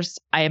members,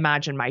 I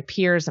imagine my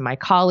peers and my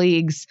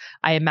colleagues,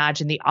 I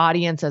imagine the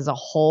audience as a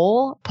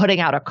whole putting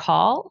out a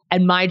call,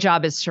 and my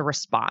job is to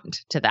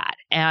respond to that.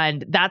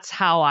 And that's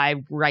how I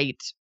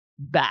write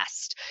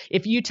best.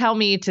 If you tell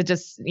me to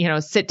just,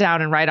 sit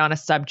down and write on a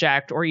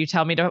subject, or you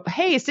tell me to,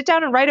 hey, sit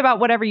down and write about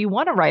whatever you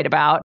want to write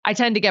about, I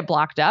tend to get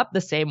blocked up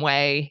the same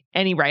way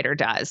any writer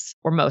does,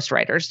 or most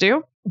writers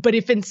do. But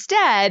if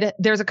instead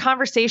there's a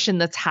conversation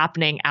that's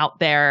happening out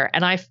there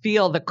and I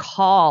feel the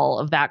call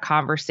of that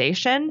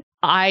conversation,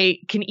 I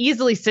can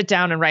easily sit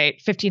down and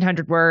write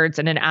 1,500 words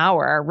in an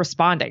hour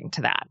responding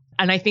to that.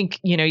 And I think,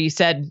 you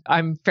said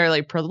I'm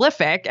fairly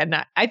prolific, and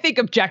I think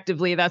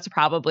objectively that's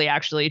probably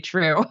actually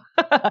true.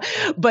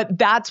 But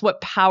that's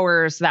what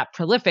powers that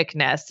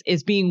prolificness,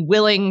 is being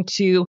willing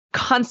to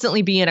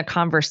constantly be in a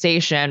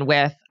conversation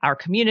with our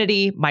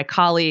community, my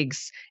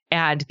colleagues,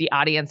 and the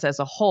audience as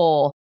a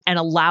whole, and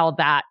allow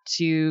that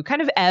to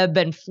kind of ebb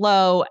and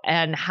flow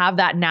and have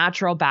that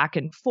natural back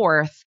and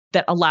forth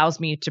that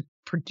allows me to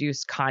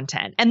produce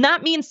content. And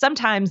that means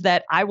sometimes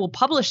that I will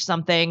publish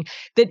something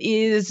that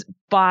is,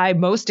 by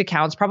most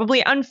accounts,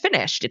 probably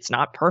unfinished. It's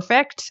not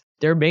perfect.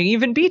 There may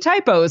even be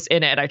typos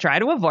in it. I try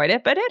to avoid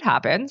it, but it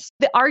happens.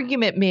 The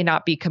argument may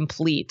not be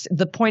complete.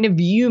 The point of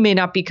view may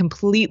not be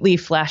completely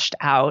fleshed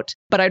out,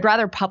 but I'd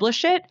rather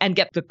publish it and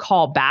get the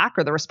call back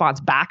or the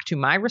response back to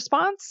my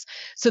response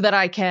so that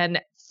I can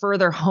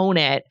further hone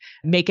it,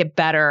 make it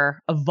better,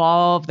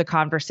 evolve the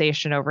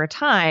conversation over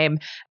time.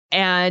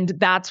 And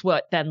that's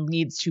what then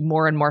leads to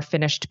more and more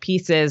finished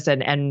pieces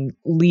and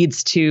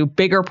leads to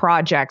bigger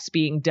projects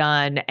being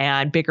done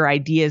and bigger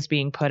ideas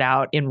being put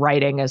out in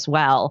writing as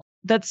well.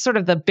 That's sort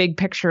of the big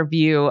picture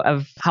view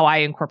of how I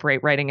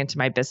incorporate writing into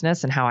my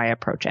business and how I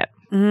approach it.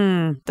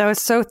 That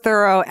was so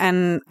thorough,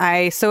 and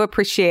I so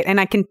appreciate, and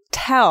I can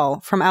tell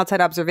from outside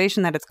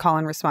observation that it's call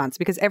and response,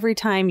 because every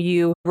time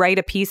you write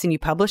a piece and you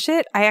publish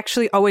it, I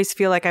actually always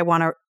feel like I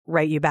want to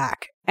write you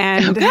back.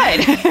 And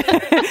good.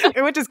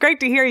 Which is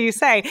great to hear you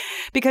say,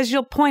 because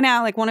you'll point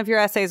out, like, one of your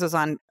essays was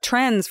on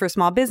trends for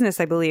small business,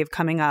 I believe,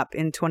 coming up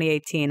in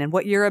 2018, and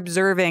what you're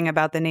observing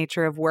about the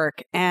nature of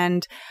work.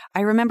 And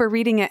I remember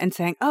reading it and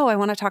saying, oh, I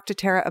want to talk to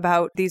Tara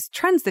about these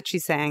trends that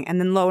she's saying. And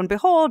then lo and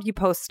behold, you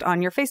post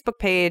on your Facebook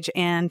page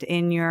and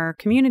in your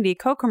community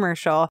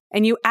co-commercial,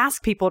 and you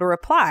ask people to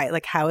reply,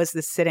 like, how is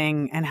this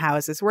sitting and how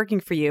is this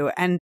working for you?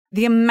 And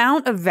the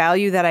amount of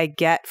value that I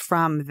get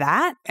from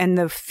that, and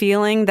the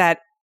feeling that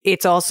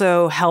it's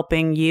also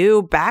helping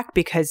you back,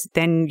 because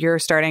then you're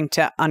starting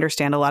to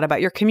understand a lot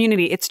about your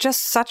community. It's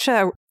just such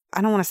a,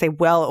 I don't want to say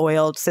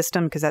well-oiled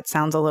system, because that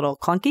sounds a little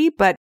clunky,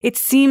 but it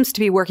seems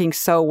to be working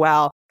so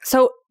well.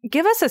 So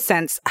give us a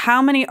sense,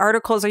 how many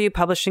articles are you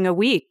publishing a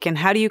week, and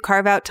how do you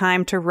carve out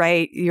time to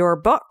write your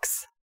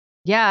books?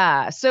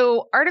 Yeah.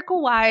 So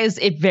article-wise,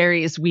 it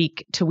varies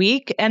week to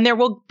week, and there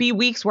will be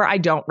weeks where I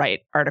don't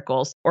write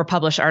articles or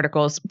publish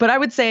articles. But I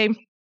would say,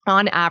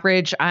 on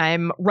average,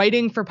 I'm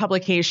writing for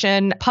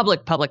publication,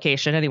 public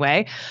publication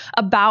anyway,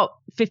 about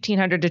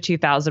 1,500 to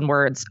 2,000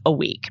 words a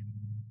week.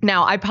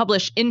 Now, I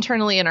publish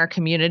internally in our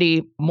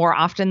community more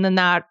often than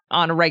that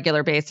on a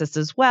regular basis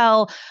as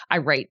well. I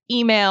write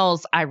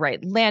emails, I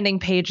write landing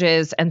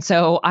pages, and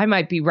so I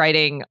might be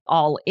writing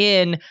all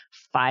in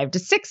 5,000 to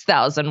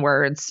 6,000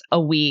 words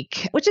a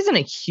week, which isn't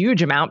a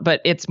huge amount,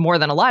 but it's more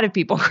than a lot of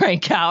people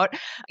crank out,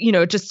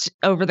 just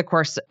over the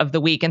course of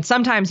the week. And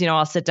sometimes,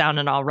 I'll sit down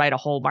and I'll write a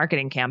whole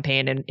marketing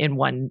campaign in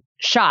one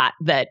shot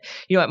that,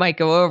 it might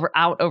go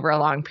out over a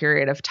long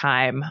period of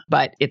time,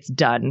 but it's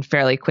done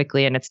fairly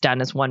quickly and it's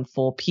done as one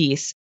full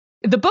piece.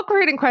 The book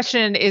writing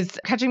question is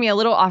catching me a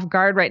little off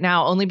guard right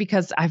now, only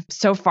because I'm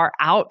so far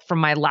out from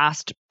my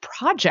last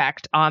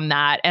project on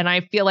that. And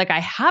I feel like I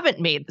haven't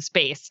made the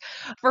space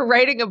for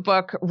writing a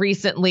book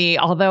recently,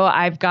 although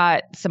I've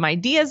got some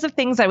ideas of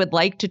things I would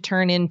like to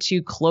turn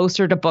into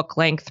closer to book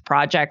length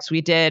projects.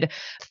 We did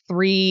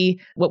 3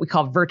 what we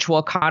call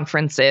virtual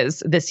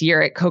conferences this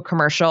year at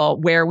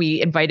Co-Commercial, where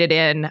we invited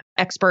in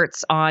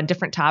experts on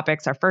different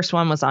topics. Our first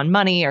one was on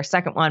money. Our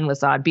second one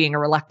was on being a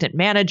reluctant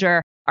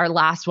manager. Our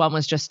last one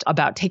was just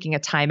about taking a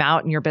time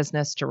out in your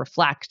business to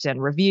reflect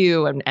and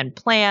review and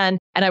plan.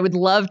 And I would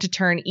love to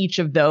turn each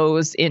of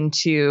those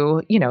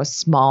into,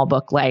 small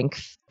book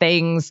length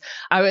things.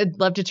 I would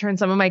love to turn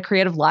some of my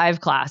creative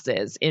live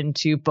classes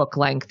into book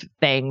length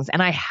things.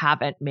 And I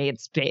haven't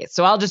made space.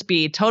 So I'll just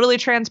be totally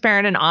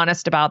transparent and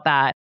honest about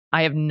that.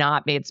 I have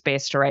not made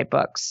space to write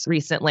books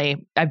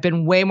recently. I've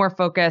been way more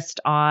focused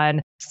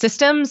on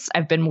systems.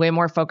 I've been way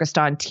more focused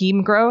on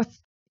team growth.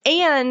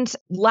 And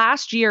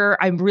last year,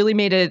 I really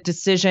made a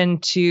decision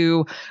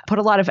to put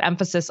a lot of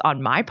emphasis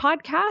on my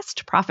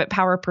podcast, Profit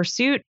Power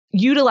Pursuit,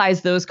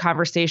 utilize those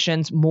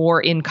conversations more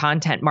in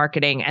content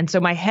marketing. And so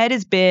my head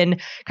has been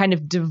kind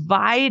of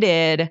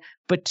divided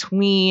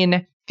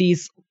between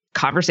these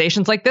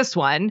conversations like this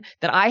one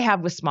that I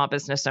have with small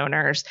business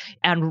owners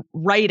and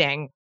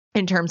writing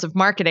in terms of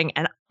marketing.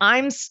 And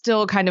I'm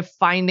still kind of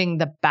finding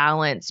the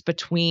balance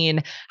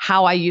between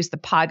how I use the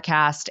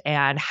podcast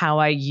and how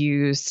I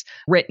use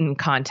written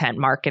content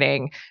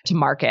marketing to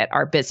market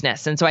our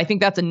business. And so I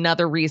think that's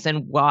another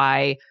reason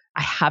why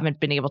I haven't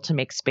been able to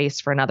make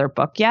space for another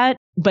book yet,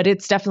 but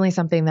it's definitely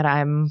something that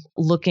I'm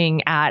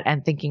looking at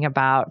and thinking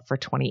about for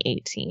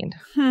 2018.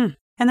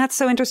 And that's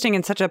so interesting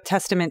and such a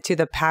testament to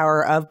the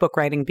power of book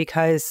writing,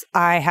 because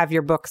I have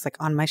your books like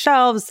on my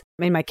shelves,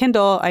 in my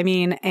Kindle,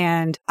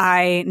 and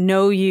I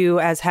know you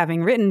as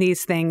having written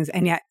these things,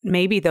 and yet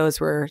maybe those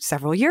were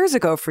several years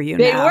ago for you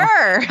They now.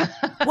 were.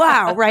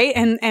 Wow, right?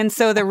 And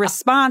so the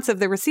response of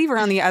the receiver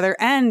on the other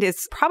end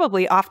is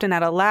probably often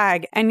at a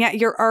lag, and yet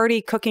you're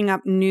already cooking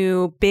up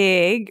new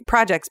big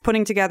projects,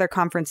 putting together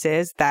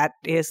conferences. That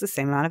is the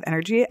same amount of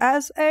energy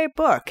as a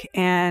book.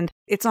 And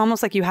it's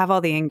almost like you have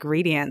all the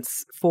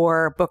ingredients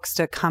for books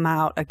to come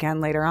out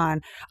again later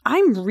on.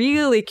 I'm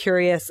really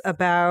curious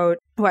about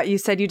what you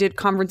said. You did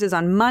conferences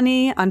on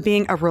money, on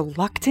being a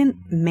reluctant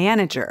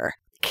manager.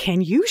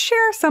 Can you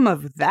share some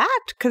of that?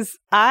 Because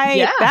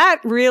I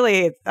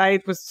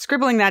was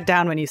scribbling that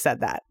down when you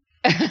said that.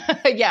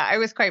 Yeah, I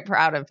was quite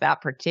proud of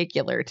that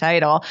particular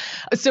title.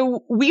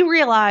 So we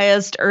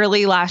realized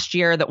early last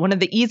year that one of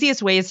the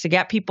easiest ways to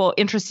get people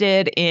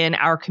interested in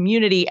our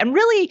community and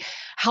really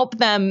help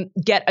them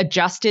get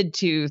adjusted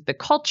to the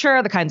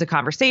culture, the kinds of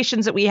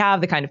conversations that we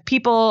have, the kind of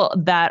people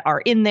that are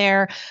in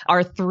there,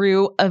 are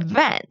through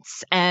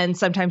events. And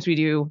sometimes we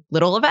do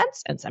little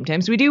events and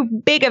sometimes we do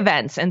big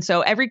events. And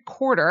so every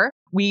quarter,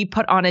 we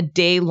put on a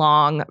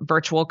day-long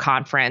virtual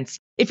conference.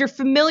 If you're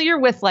familiar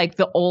with like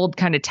the old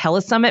kind of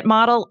telesummit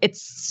model,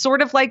 it's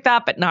sort of like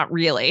that, but not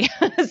really.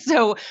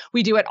 So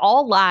we do it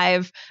all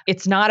live.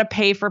 It's not a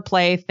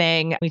pay-for-play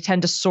thing. We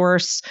tend to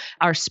source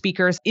our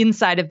speakers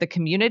inside of the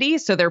community.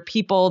 So they're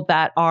people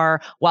that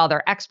are, while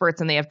they're experts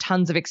and they have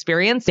tons of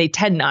experience, they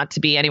tend not to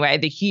be anyway,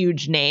 the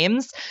huge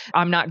names.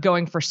 I'm not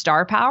going for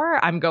star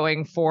power. I'm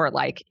going for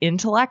like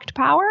intellect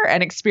power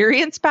and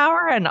experience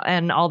power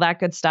and all that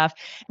good stuff.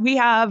 We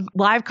have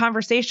live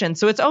conversations.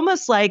 So it's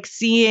almost like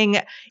seeing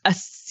a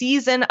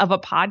season of a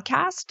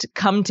podcast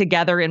come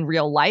together in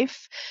real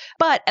life.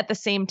 But at the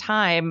same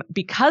time,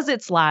 because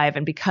it's live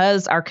and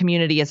because our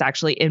community is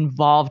actually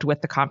involved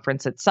with the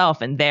conference itself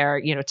and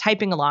they're,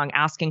 typing along,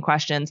 asking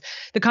questions,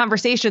 the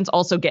conversations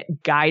also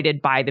get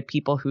guided by the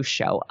people who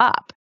show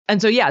up.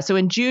 And so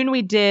in June,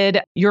 we did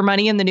Your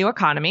Money in the New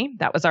Economy.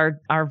 That was our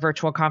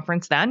virtual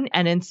conference then.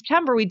 And in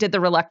September, we did The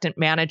Reluctant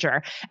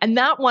Manager. And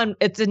that one,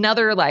 it's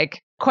another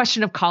like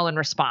question of call and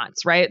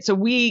response, right? So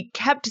we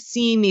kept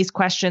seeing these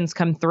questions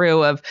come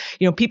through of,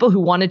 people who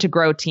wanted to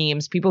grow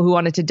teams, people who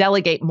wanted to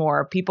delegate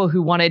more, people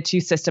who wanted to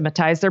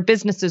systematize their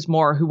businesses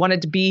more, who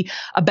wanted to be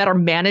a better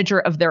manager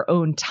of their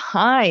own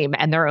time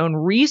and their own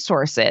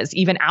resources,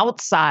 even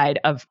outside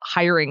of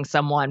hiring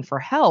someone for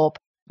help.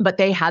 But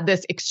they had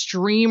this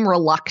extreme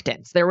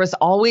reluctance. There was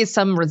always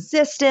some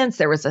resistance.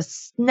 There was a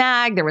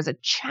snag. There was a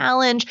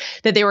challenge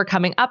that they were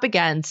coming up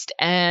against.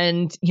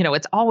 And,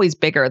 it's always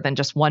bigger than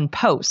just one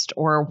post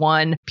or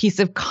one piece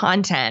of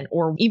content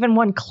or even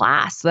one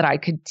class that I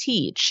could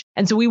teach.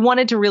 And so we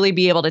wanted to really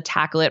be able to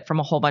tackle it from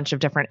a whole bunch of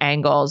different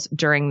angles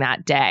during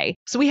that day.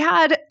 So we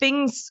had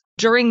things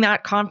during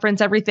that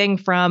conference, everything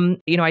from,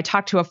 I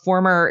talked to a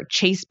former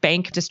Chase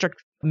Bank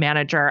district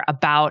manager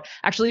about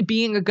actually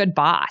being a good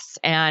boss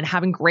and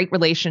having great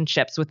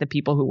relationships with the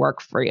people who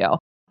work for you.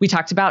 We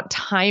talked about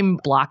time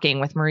blocking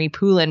with Marie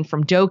Poulin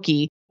from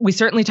Doki. We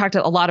certainly talked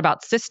a lot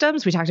about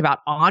systems. We talked about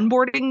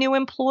onboarding new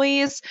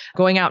employees,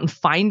 going out and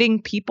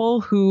finding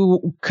people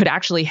who could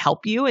actually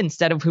help you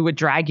instead of who would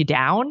drag you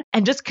down,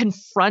 and just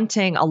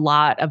confronting a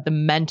lot of the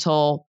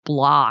mental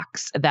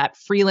blocks that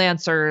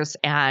freelancers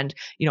and,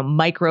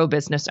 micro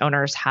business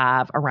owners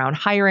have around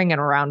hiring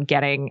and around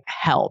getting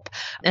help.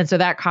 And so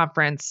that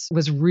conference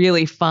was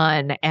really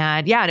fun.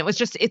 And it's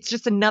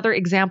just another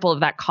example of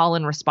that call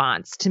and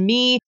response. To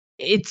me,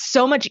 it's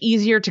so much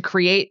easier to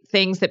create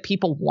things that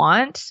people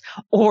want,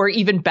 or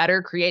even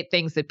better, create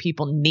things that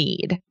people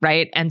need,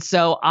 right? And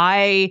so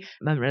I'm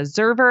an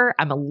observer,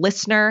 I'm a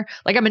listener,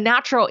 like I'm a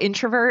natural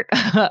introvert.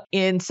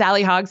 In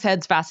Sally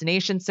Hogshead's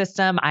fascination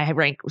system, I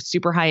rank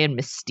super high in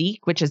Mystique,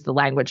 which is the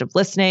language of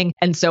listening.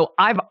 And so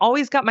I've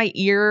always got my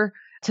ear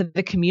to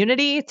the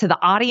community, to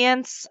the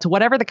audience, to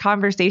whatever the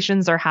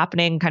conversations are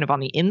happening kind of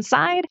on the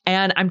inside.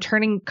 And I'm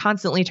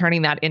constantly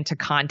turning that into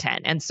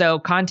content. And so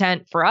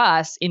content for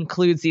us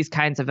includes these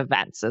kinds of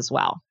events as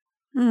well.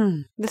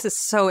 This is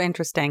so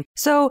interesting.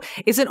 So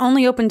is it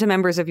only open to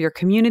members of your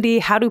community?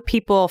 How do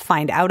people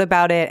find out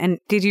about it? And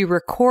did you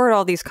record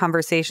all these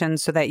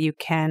conversations so that you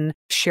can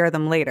share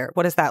them later?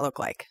 What does that look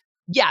like?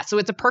 Yeah, so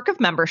it's a perk of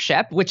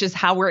membership, which is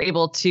how we're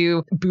able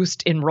to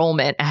boost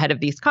enrollment ahead of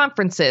these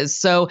conferences.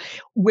 So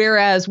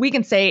whereas we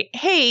can say,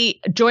 hey,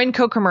 join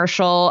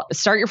co-commercial,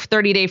 start your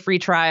 30-day free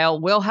trial,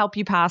 we'll help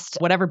you past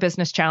whatever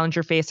business challenge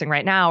you're facing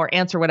right now or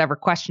answer whatever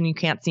question you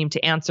can't seem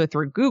to answer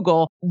through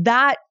Google.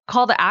 That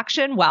call to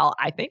action, while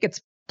I think it's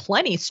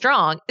plenty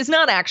strong, is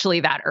not actually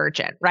that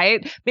urgent,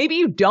 right? Maybe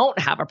you don't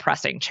have a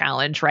pressing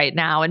challenge right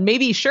now. And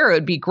maybe, sure, it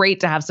would be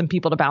great to have some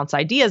people to bounce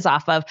ideas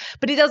off of,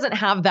 but it doesn't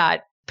have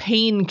that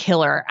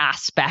painkiller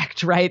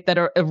aspect, right, that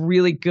a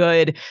really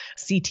good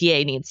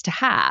CTA needs to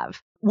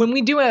have. When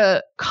we do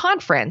a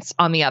conference,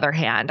 on the other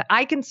hand,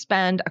 I can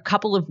spend a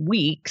couple of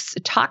weeks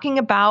talking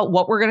about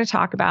what we're going to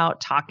talk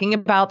about, talking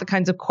about the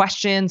kinds of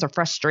questions or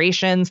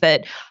frustrations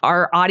that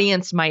our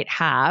audience might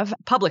have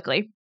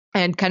publicly.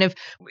 and kind of,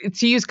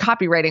 to use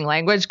copywriting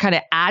language, kind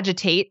of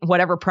agitate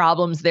whatever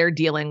problems they're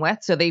dealing with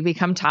so they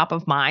become top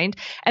of mind.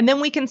 And then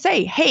we can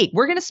say, hey,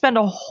 we're going to spend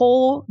a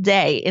whole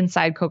day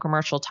inside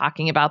Co-Commercial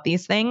talking about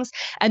these things.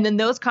 And then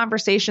those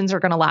conversations are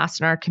going to last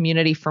in our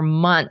community for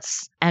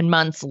months and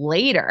months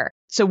later.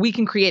 So we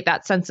can create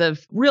that sense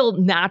of real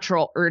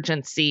natural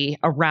urgency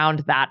around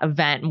that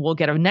event. And we'll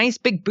get a nice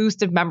big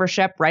boost of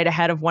membership right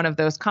ahead of one of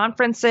those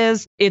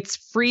conferences. It's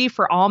free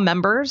for all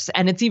members,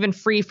 and it's even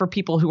free for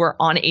people who are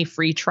on a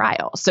free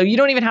trial. So you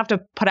don't even have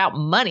to put out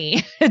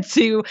money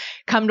to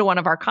come to one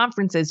of our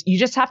conferences. You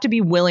just have to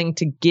be willing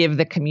to give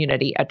the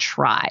community a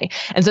try.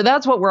 And so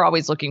that's what we're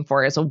always looking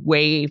for, is a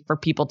way for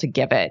people to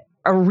give it,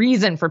 a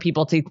reason for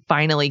people to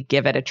finally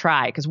give it a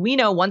try. Because we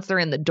know once they're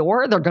in the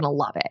door, they're going to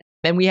love it.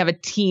 And we have a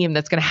team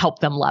that's going to help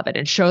them love it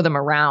and show them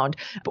around.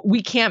 But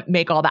we can't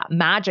make all that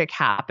magic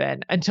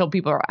happen until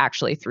people are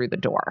actually through the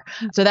door.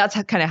 So that's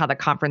kind of how the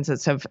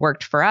conferences have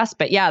worked for us.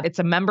 But yeah, it's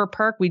a member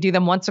perk. We do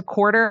them once a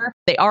quarter.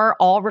 They are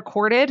all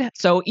recorded.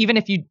 So even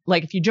if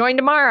you join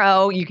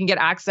tomorrow, you can get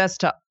access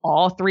to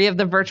all 3 of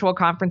the virtual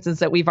conferences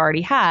that we've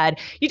already had.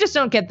 You just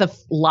don't get the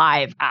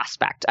live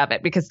aspect of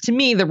it, because to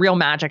me, the real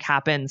magic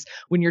happens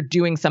when you're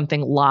doing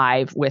something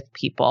live with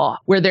people,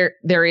 where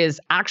there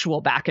is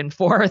actual back and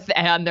forth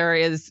and there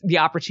is the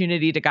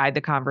opportunity to guide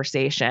the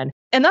conversation.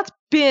 And that's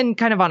been,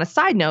 kind of on a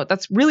side note,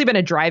 that's really been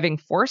a driving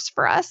force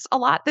for us a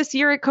lot this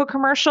year at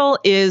Co-Commercial.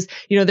 Is,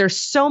 there's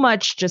so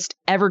much just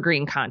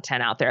evergreen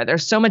content out there.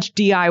 There's so much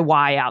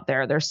DIY out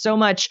there. There's so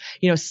much,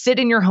 sit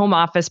in your home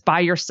office by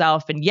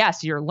yourself. And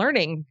yes, you're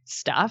learning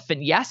stuff.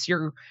 And yes,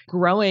 you're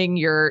growing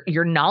your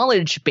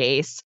knowledge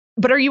base.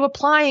 But are you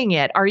applying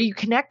it? Are you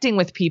connecting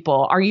with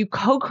people? Are you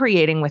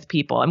co-creating with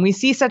people? And we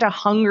see such a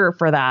hunger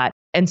for that.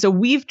 And so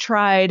we've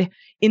tried,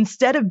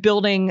 instead of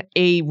building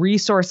a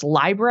resource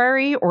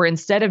library, or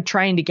instead of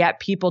trying to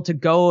get people to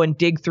go and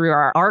dig through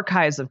our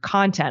archives of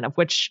content, of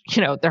which,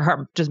 there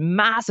are just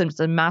masses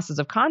and masses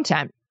of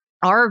content,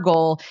 our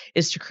goal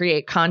is to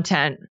create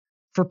content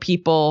for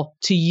people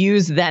to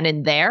use then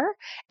and there.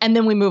 And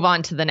then we move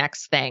on to the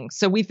next thing.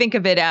 So we think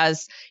of it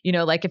as,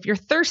 like if you're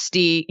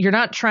thirsty, you're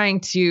not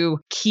trying to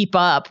keep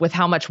up with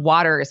how much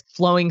water is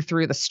flowing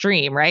through the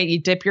stream, right? You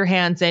dip your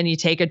hands in, you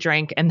take a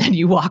drink, and then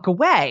you walk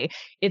away.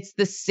 It's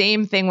the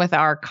same thing with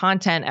our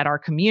content at our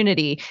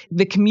community.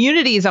 The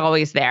community is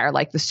always there,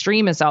 like the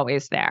stream is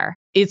always there.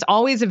 It's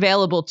always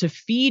available to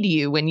feed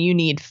you when you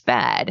need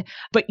fed,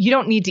 but you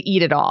don't need to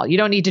eat it all. You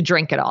don't need to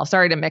drink it all.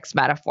 Sorry to mix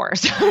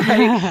metaphors,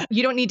 right?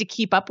 You don't need to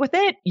keep up with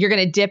it. You're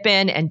going to dip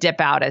in and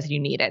dip out as you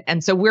need it.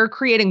 And so we're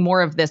creating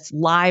more of this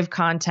live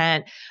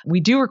content. We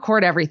do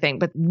record everything,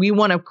 but we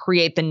want to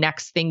create the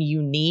next thing you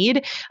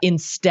need,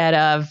 instead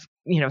of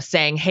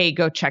saying, hey,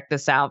 go check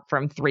this out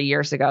from 3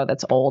 years ago.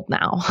 That's old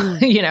now,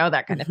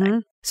 that kind of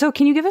thing. So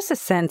can you give us a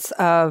sense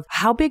of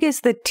how big is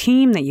the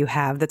team that you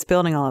have that's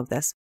building all of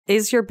this?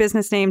 Is your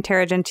business name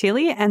Tara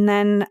Gentile? And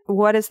then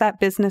what does that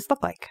business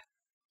look like?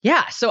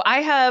 Yeah. So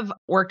I have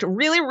worked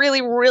really,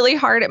 really, really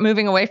hard at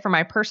moving away from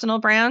my personal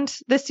brand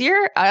this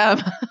year.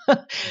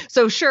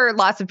 So sure,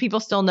 lots of people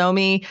still know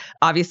me,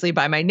 obviously,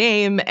 by my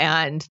name.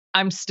 And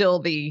I'm still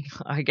the,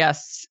 I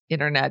guess,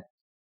 internet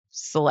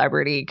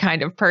celebrity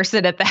kind of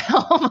person at the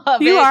helm of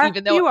it.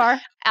 Even though you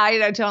are.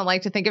 I don't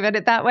like to think of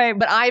it that way,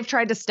 but I've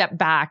tried to step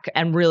back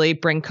and really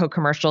bring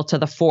Co-Commercial to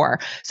the fore.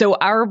 So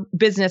our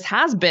business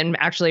has been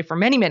actually for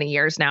many, many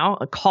years now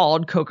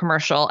called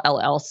Co-Commercial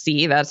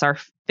LLC. That's our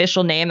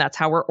official name. That's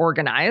how we're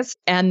organized.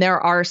 And there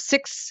are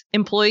 6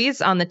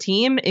 employees on the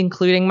team,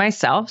 including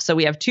myself. So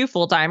we have 2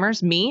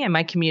 full-timers, me and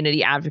my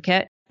community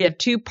advocate. We have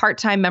 2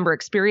 part-time member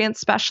experience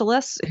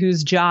specialists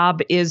whose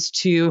job is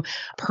to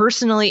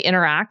personally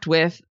interact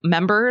with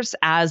members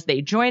as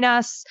they join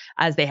us,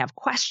 as they have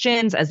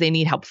questions, as they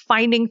need help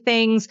finding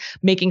things,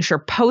 making sure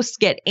posts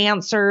get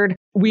answered.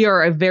 We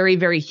are a very,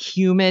 very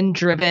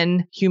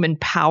human-driven,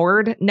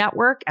 human-powered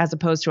network as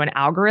opposed to an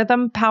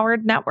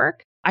algorithm-powered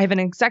network. I have an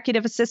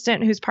executive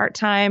assistant who's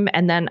part-time,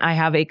 and then I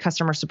have a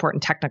customer support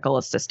and technical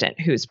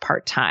assistant who's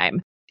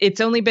part-time. It's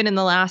only been in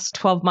the last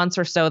 12 months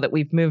or so that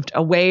we've moved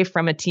away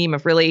from a team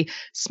of really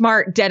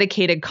smart,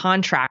 dedicated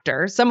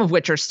contractors, some of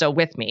which are still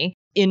with me,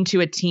 into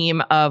a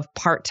team of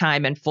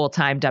part-time and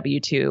full-time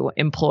W-2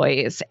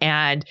 employees.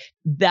 And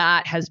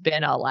that has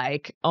been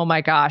oh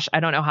my gosh, I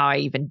don't know how I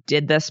even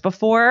did this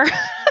before.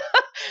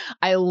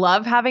 I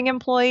love having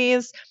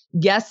employees.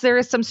 Yes, there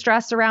is some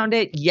stress around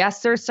it.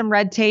 Yes, there's some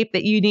red tape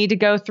that you need to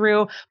go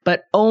through.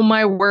 But oh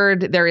my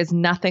word, there is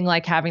nothing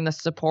like having the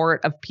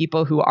support of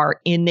people who are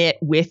in it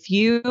with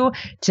you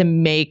to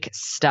make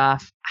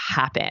stuff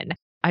happen.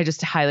 I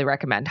just highly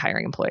recommend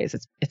hiring employees.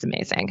 It's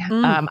amazing.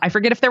 I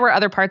forget if there were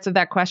other parts of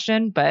that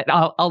question, but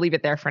I'll leave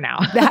it there for now.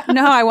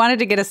 No, I wanted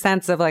to get a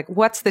sense of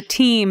what's the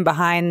team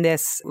behind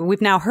this?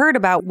 We've now heard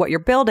about what you're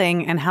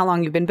building and how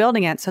long you've been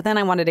building it. So then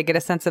I wanted to get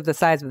a sense of the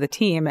size of the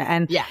team.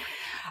 And yeah.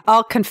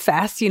 I'll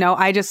confess,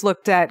 I just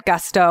looked at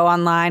Gusto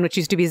online, which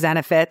used to be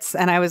Zenefits,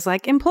 and I was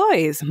like,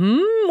 employees,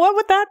 what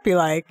would that be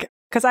like?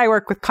 because I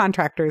work with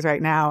contractors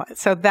right now.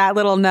 So that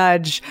little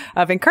nudge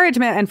of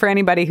encouragement, and for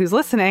anybody who's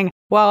listening,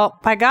 well,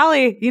 by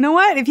golly, you know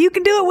what? If you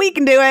can do it, we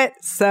can do it.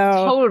 So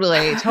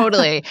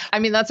Totally. I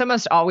mean, that's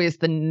almost always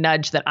the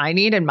nudge that I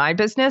need in my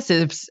business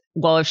is,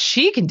 well, if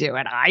she can do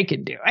it, I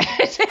can do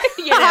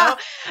it.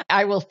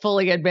 I will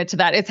fully admit to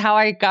that. It's how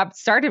I got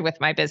started with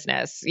my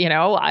business.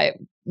 I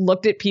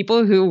looked at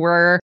people who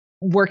were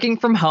working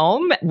from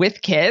home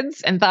with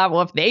kids and thought,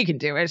 well, if they can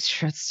do it,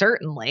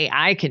 certainly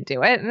I can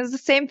do it. And it's the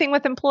same thing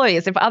with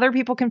employees. If other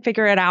people can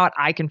figure it out,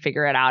 I can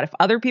figure it out. If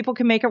other people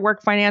can make it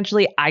work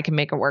financially, I can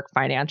make it work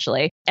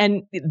financially.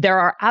 And there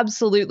are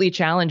absolutely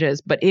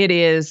challenges, but it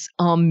is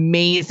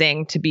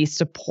amazing to be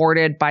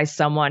supported by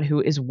someone who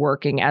is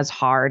working as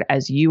hard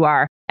as you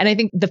are. And I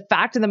think the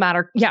fact of the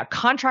matter,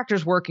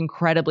 contractors work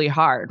incredibly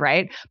hard,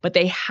 right? But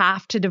they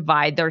have to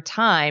divide their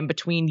time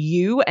between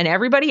you and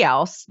everybody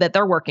else that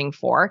they're working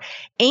for.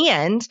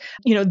 And,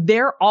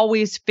 they're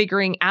always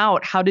figuring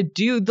out how to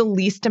do the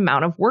least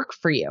amount of work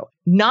for you.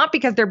 Not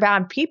because they're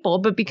bad people,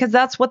 but because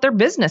that's what their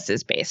business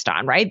is based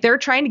on, right? They're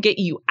trying to get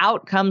you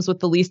outcomes with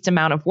the least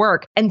amount of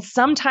work. And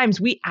sometimes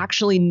we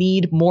actually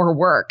need more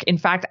work. In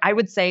fact, I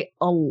would say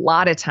a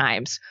lot of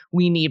times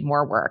we need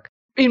more work.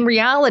 In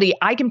reality,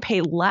 I can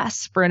pay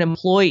less for an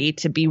employee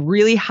to be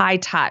really high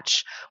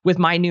touch with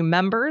my new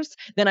members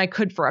than I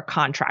could for a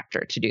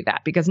contractor to do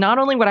that. Because not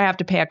only would I have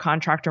to pay a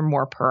contractor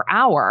more per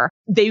hour,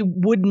 they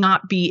would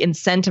not be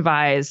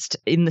incentivized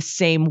in the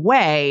same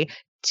way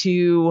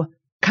to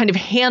kind of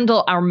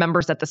handle our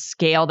members at the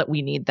scale that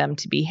we need them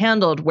to be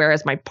handled.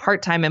 Whereas my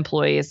part-time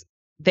employees,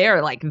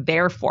 they're like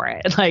there for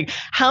it. Like,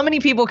 how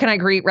many people can I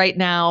greet right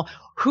now?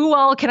 Who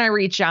all can I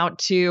reach out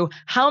to?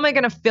 How am I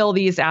going to fill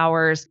these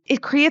hours?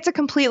 It creates a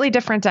completely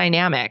different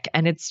dynamic,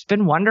 and it's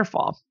been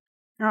wonderful.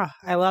 Oh,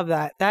 I love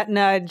that. That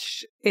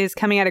nudge is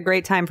coming at a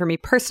great time for me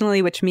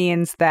personally, which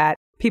means that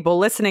people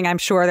listening, I'm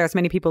sure there's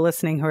many people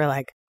listening who are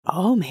like,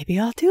 oh, maybe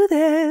I'll do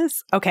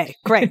this. Okay,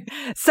 great.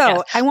 So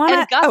yes. I want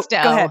to...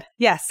 Gusto. Go ahead.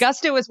 Yes.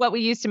 Gusto is what we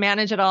use to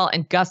manage it all,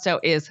 and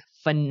Gusto is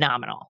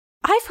phenomenal.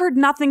 I've heard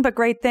nothing but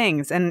great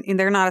things, and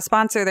they're not a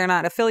sponsor. They're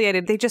not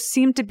affiliated. They just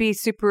seem to be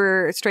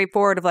super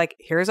straightforward of like,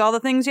 here's all the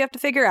things you have to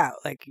figure out.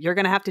 Like, you're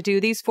going to have to do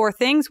these 4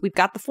 things. We've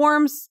got the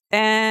forms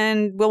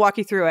and we'll walk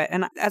you through it.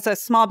 And as a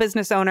small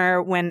business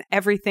owner, when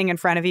everything in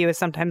front of you is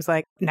sometimes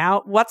like,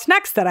 now what's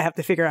next that I have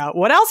to figure out?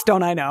 What else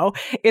don't I know?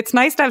 It's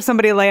nice to have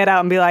somebody lay it out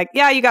and be like,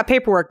 yeah, you got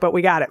paperwork, but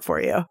we got it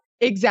for you.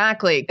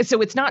 Exactly. So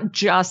it's not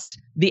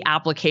just the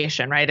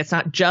application, right? It's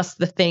not just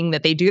the thing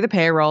that they do the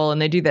payroll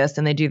and they do this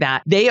and they do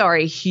that. They are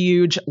a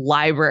huge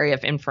library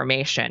of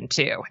information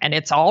too. And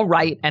it's all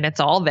right and it's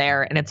all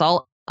there and it's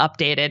all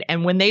updated.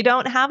 And when they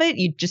don't have it,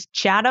 you just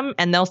chat them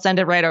and they'll send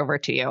it right over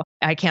to you.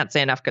 I can't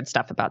say enough good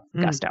stuff about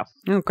Gusto.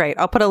 Oh, great.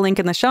 I'll put a link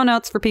in the show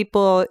notes for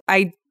people.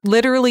 I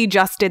literally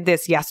just did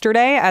this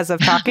yesterday as of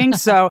talking.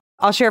 So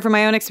I'll share from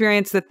my own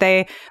experience that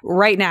they,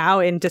 right now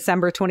in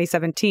December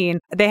 2017,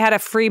 they had a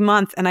free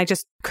month and I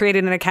just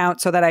created an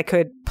account so that I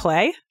could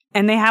play.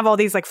 And they have all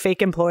these like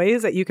fake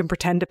employees that you can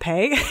pretend to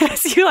pay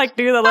as you like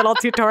do the little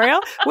tutorial,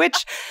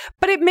 but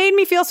it made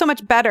me feel so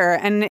much better.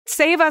 And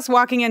save us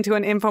walking into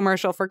an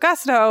infomercial for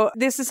Gusto.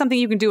 This is something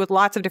you can do with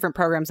lots of different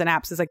programs and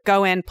apps. Is like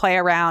go in, play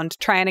around,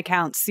 try an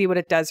account, see what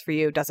it does for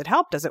you. Does it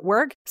help? Does it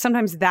work?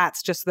 Sometimes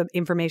that's just the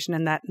information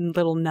and that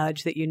little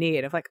nudge that you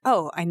need of like,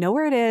 oh, I know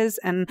where it is.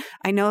 And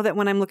I know that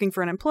when I'm looking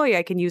for an employee,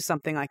 I can use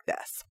something like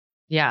this.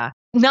 Yeah.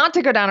 Not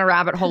to go down a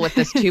rabbit hole with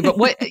this too, but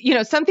what,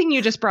 something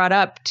you just brought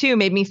up too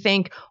made me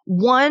think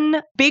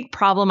one big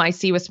problem I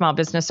see with small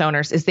business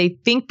owners is they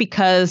think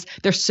because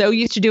they're so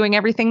used to doing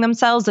everything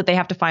themselves that they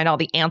have to find all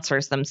the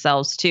answers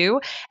themselves too.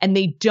 And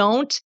they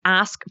don't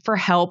ask for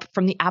help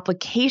from the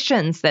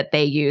applications that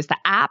they use, the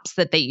apps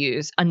that they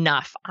use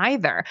enough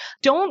either.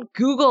 Don't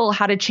Google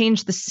how to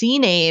change the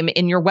CNAME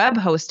in your web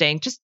hosting.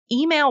 Just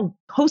email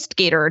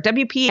HostGator or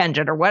WP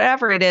Engine or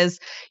whatever it is.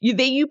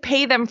 You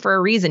pay them for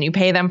a reason. You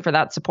pay them for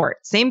that support.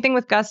 Same thing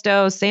with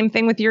Gusto, same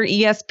thing with your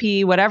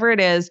ESP, whatever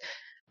it is.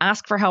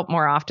 Ask for help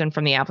more often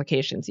from the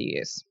applications you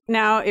use.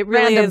 Now, it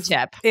really Random is.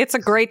 Tip. It's a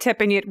great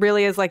tip. And it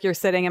really is like you're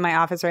sitting in my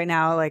office right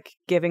now, like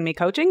giving me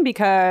coaching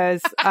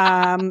because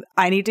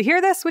I need to hear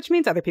this, which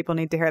means other people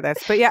need to hear this.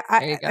 But yeah,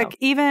 like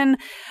even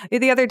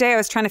the other day, I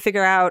was trying to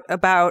figure out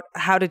about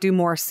how to do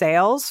more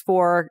sales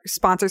for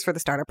sponsors for the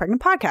Startup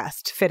Pregnant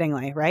podcast,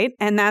 fittingly, right?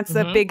 And that's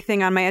a big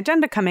thing on my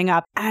agenda coming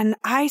up. And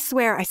I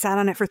swear I sat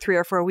on it for 3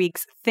 or 4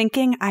 weeks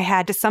thinking I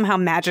had to somehow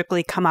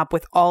magically come up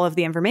with all of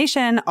the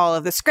information, all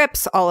of the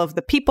scripts, all of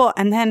the people.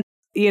 And then,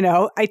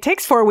 it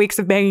takes 4 weeks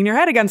of banging your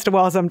head against a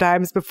wall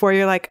sometimes before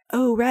you're like,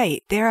 oh,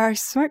 right, there are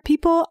smart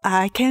people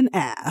I can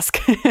ask.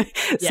 Yes.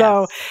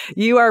 So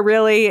you are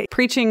really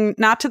preaching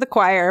not to the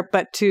choir,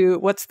 but to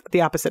what's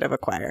the opposite of a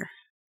choir?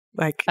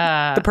 Like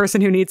the person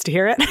who needs to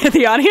hear it,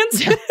 the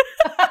audience?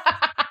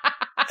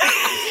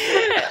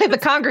 the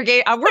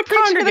congregation. We're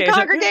preaching to the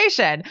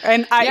congregation.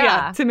 And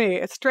to me,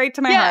 it's straight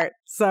to my heart.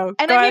 So,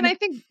 and I mean, I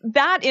think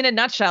that in a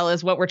nutshell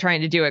is what we're trying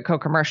to do at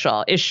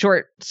Co-Commercial is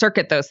short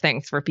circuit those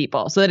things for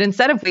people so that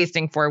instead of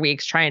wasting 4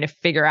 weeks trying to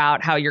figure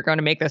out how you're going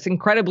to make this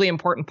incredibly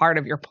important part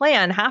of your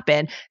plan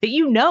happen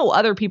that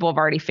other people have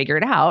already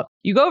figured out,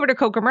 you go over to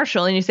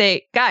Co-Commercial and you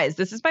say, guys,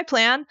 this is my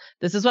plan.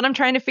 This is what I'm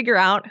trying to figure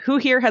out. Who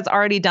here has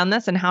already done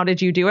this and how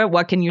did you do it?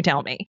 What can you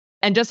tell me?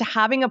 And just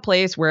having a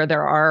place where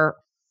there are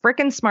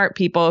freaking smart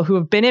people who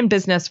have been in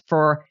business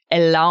for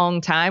a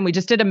long time. We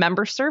just did a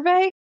member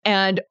survey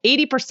and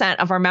 80%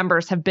 of our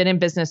members have been in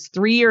business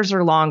 3 years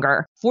or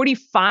longer.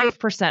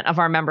 45% of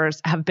our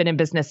members have been in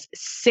business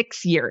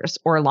 6 years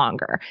or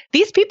longer.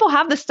 These people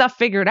have this stuff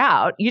figured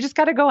out. You just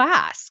got to go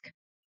ask.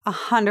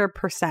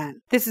 100%.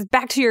 This is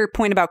back to your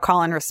point about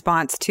call and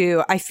response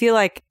too. I feel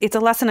like it's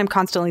a lesson I'm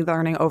constantly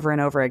learning over and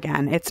over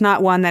again. It's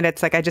not one that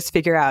it's like I just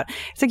figure out.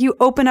 It's like you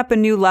open up a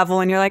new level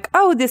and you're like,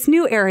 oh, this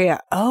new area.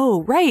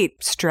 Oh, right.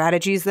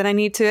 Strategies that I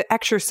need to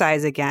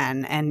exercise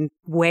again and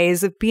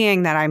ways of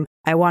being that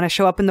I want to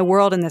show up in the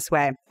world in this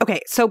way. Okay,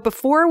 so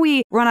before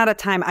we run out of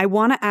time, I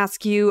want to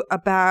ask you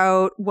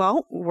about,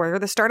 we're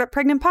the Startup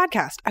Pregnant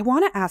podcast. I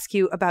want to ask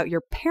you about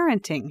your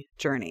parenting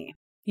journey.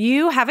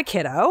 You have a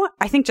kiddo.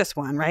 I think just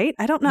one, right?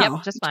 I don't know.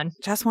 Yep, just one.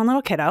 Just one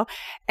little kiddo.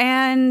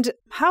 And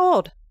how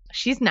old?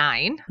 She's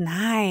 9.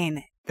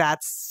 9.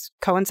 That's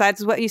coincides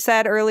with what you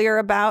said earlier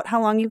about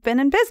how long you've been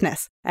in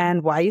business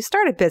and why you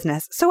started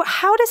business. So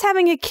how does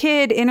having a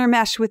kid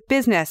intermesh with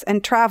business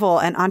and travel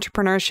and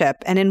entrepreneurship?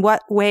 And in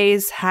what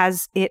ways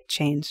has it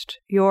changed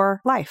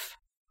your life?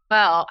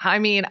 Well, I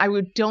mean,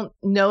 don't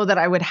know that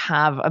I would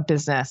have a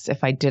business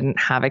if I didn't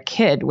have a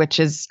kid, which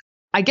is,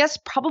 I guess,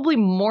 probably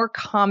more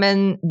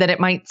common than it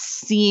might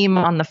seem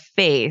on the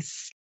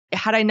face.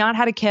 Had I not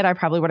had a kid, I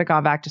probably would have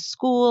gone back to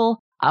school.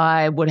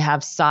 I would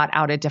have sought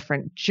out a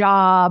different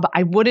job.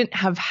 I wouldn't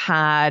have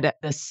had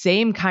the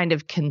same kind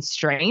of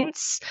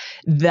constraints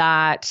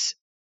that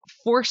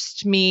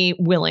forced me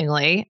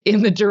willingly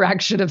in the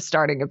direction of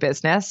starting a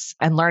business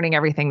and learning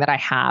everything that I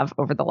have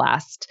over the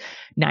last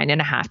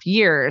 9.5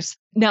 years.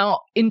 Now,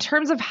 in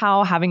terms of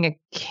how having a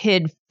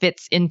kid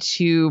fits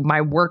into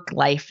my work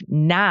life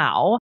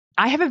now,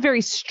 I have a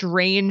very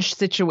strange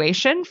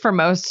situation for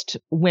most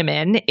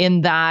women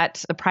in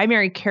that the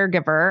primary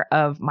caregiver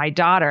of my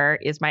daughter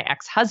is my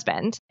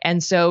ex-husband.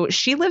 And so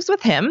she lives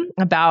with him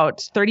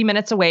about 30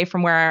 minutes away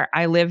from where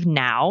I live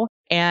now.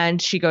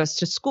 And she goes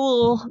to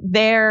school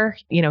there.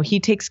 You know, he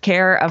takes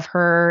care of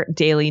her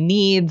daily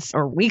needs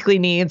or weekly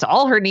needs,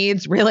 all her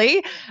needs,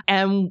 really.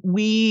 And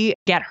we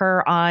get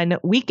her on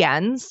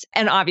weekends.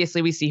 And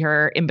obviously, we see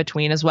her in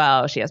between as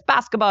well. She has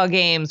basketball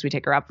games. We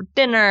take her out for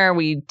dinner.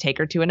 We take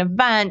her to an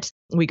event.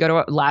 We go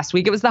to, last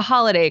week, it was the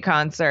holiday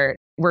concert.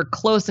 We're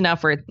close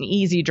enough where it's an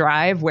easy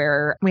drive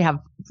where we have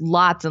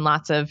lots and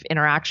lots of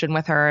interaction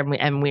with her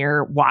and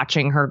we're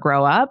watching her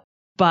grow up.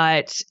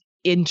 But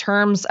in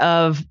terms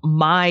of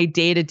my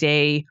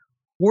day-to-day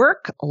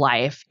work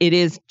life, it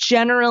is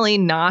generally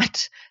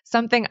not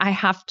something I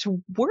have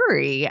to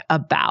worry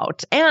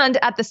about. And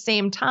at the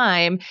same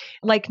time,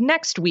 like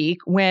next week,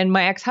 when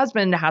my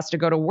ex-husband has to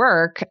go to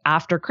work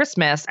after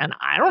Christmas, and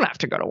I don't have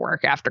to go to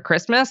work after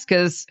Christmas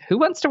because who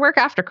wants to work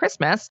after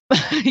Christmas?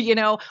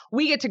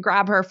 We get to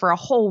grab her for a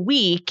whole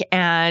week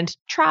and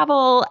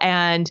travel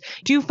and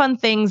do fun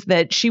things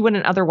that she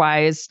wouldn't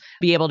otherwise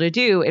be able to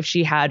do if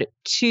she had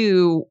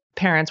 2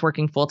 parents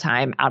working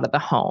full-time out of the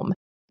home.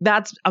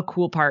 That's a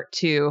cool part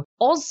too.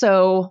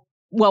 Also,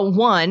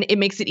 one, it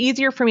makes it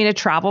easier for me to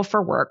travel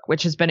for work,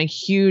 which has been a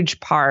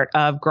huge part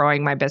of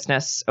growing my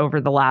business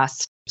over the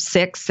last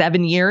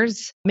 6-7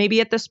 years.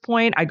 Maybe at this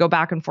point, I go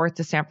back and forth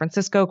to San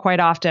Francisco quite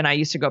often. I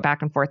used to go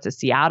back and forth to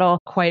Seattle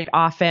quite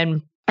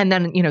often. And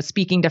then,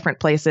 speaking different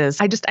places,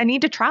 I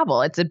need to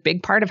travel. It's a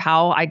big part of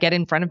how I get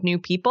in front of new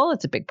people.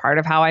 It's a big part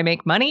of how I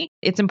make money.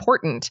 It's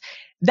important.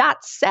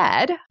 That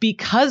said,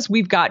 because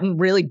we've gotten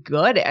really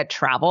good at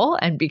travel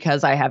and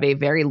because I have a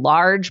very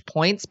large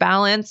points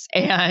balance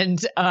and,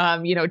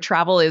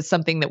 travel is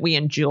something that we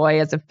enjoy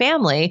as a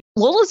family,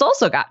 Lola's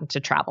also gotten to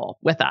travel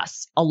with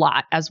us a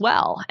lot as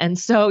well. And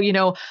so,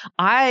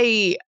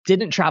 I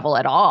didn't travel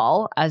at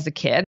all as a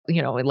kid.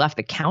 We left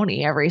the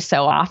county every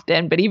so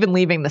often, but even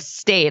leaving the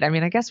state,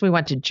 I guess we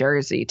went to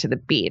Jersey to the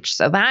beach.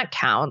 So that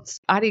counts.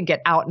 I didn't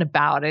get out and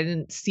about. I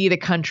didn't see the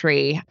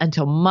country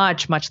until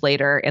much, much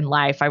later in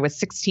life. I was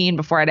 16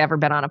 before I'd ever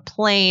been on a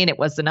plane. It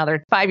was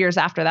another 5 years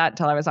after that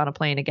until I was on a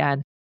plane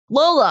again.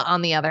 Lola,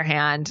 on the other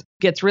hand,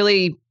 gets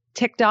really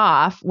ticked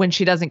off when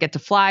she doesn't get to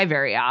fly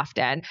very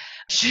often.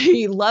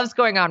 She loves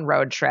going on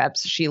road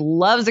trips. She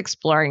loves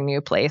exploring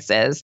new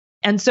places.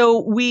 And so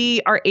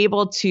we are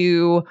able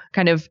to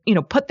kind of,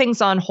 put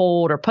things on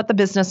hold or put the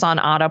business on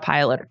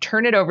autopilot or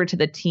turn it over to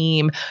the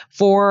team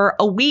for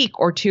a week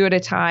or 2 at a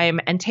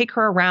time and take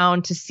her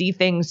around to see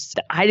things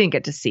that I didn't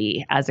get to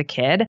see as a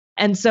kid.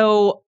 And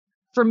so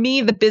for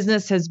me, the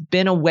business has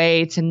been a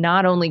way to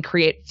not only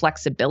create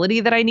flexibility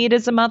that I need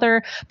as a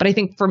mother, but I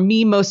think for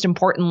me, most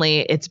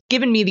importantly, it's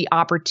given me the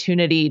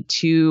opportunity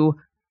to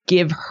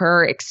give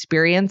her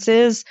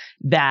experiences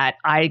that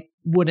I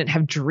wouldn't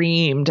have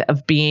dreamed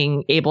of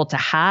being able to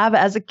have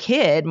as a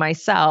kid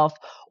myself,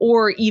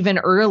 or even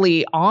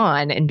early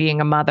on in being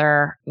a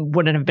mother,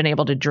 wouldn't have been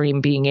able to dream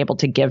being able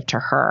to give to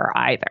her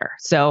either.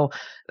 So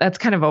that's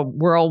kind of a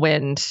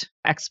whirlwind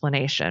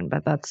explanation,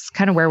 but that's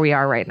kind of where we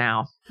are right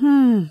now.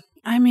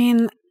 I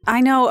mean, I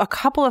know a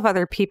couple of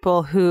other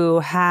people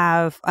who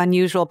have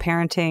unusual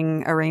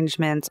parenting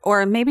arrangements,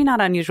 or maybe not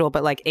unusual,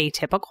 but like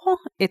atypical.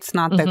 It's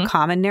not the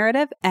common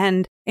narrative.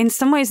 And in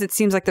some ways, it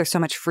seems like there's so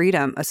much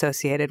freedom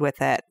associated with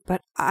it.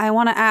 But I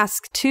want to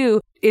ask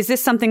too, is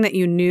this something that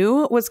you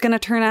knew was going to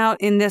turn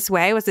out in this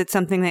way? Was it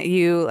something that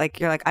you're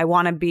like, I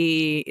want to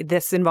be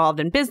this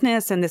involved in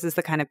business and this is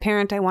the kind of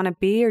parent I want to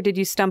be? Or did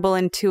you stumble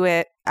into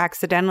it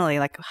accidentally?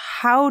 Like,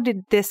 how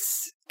did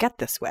this get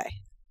this way?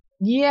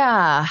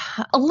 Yeah,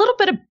 a little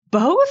bit of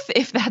both,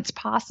 if that's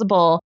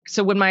possible.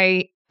 So when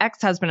my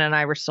ex-husband and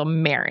I were still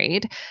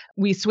married,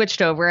 we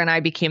switched over and I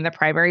became the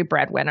primary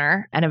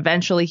breadwinner. And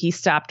eventually he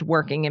stopped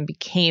working and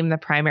became the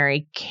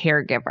primary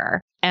caregiver.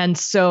 And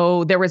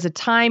so there was a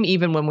time,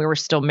 even when we were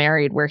still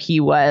married, where he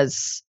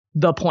was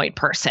the point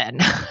person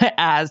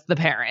as the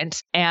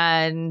parent.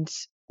 And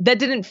that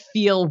didn't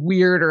feel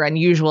weird or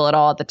unusual at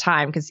all at the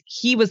time, because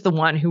he was the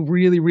one who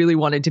really, really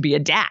wanted to be a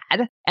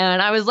dad.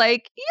 And I was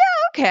like,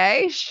 yeah,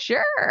 okay,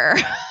 sure.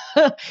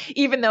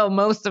 Even though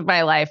most of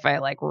my life I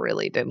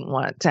really didn't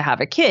want to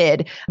have a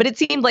kid, but it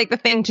seemed like the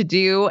thing to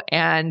do.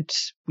 And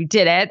we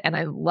did it. And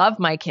I love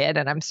my kid.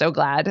 And I'm so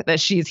glad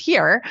that she's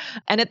here.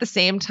 And at the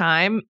same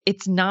time,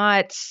 it's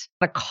not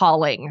a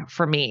calling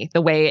for me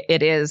the way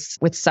it is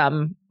with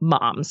some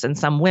moms and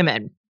some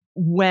women.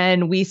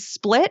 When we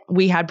split,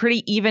 we had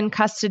pretty even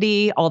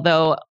custody,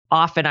 although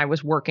often I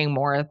was working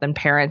more than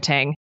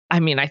parenting. I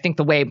mean, I think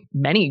the way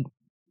many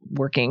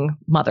working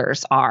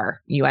mothers are,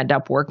 you end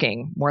up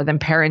working more than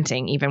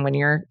parenting, even when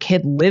your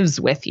kid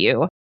lives with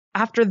you.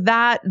 After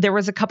that, there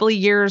was a couple of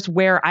years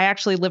where I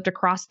actually lived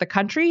across the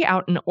country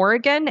out in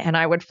Oregon, and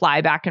I would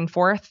fly back and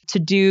forth to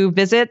do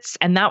visits.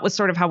 And that was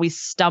sort of how we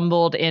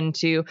stumbled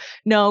into,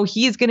 no,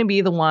 he's going to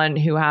be the one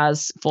who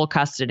has full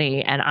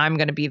custody, and I'm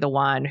going to be the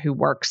one who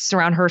works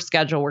around her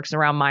schedule, works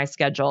around my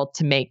schedule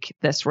to make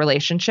this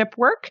relationship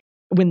work.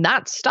 When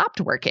that stopped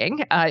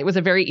working, it was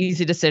a very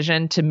easy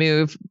decision to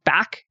move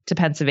back to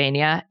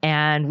Pennsylvania.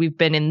 And we've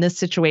been in this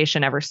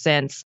situation ever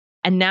since.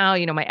 And now,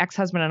 my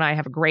ex-husband and I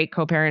have a great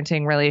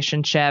co-parenting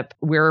relationship.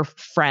 We're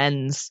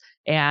friends,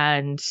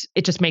 and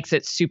it just makes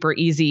it super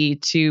easy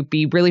to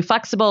be really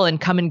flexible and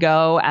come and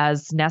go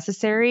as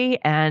necessary.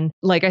 And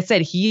like I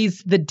said,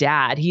 he's the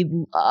dad. He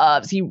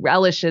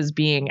relishes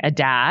being a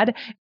dad.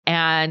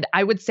 And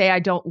I would say I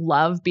don't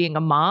love being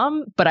a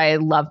mom, but I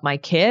love my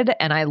kid,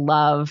 and I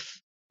love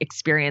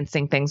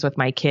experiencing things with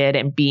my kid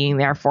and being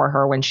there for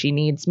her when she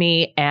needs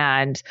me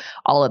and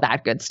all of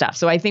that good stuff.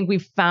 So I think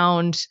we've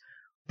found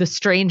the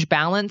strange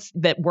balance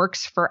that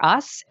works for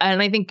us.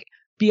 And I think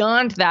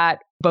beyond that,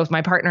 both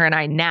my partner and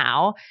I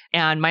now,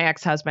 and my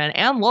ex-husband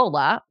and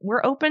Lola,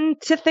 we're open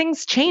to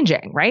things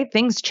changing, right?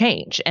 Things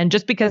change. And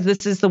just because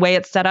this is the way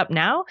it's set up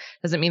now,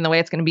 doesn't mean the way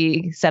it's going to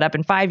be set up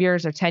in 5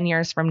 years or 10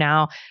 years from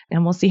now.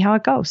 And we'll see how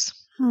it goes.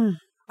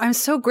 I'm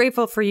so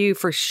grateful for you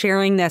for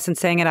sharing this and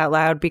saying it out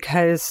loud,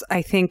 because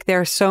I think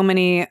there are so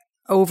many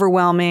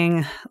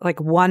overwhelming,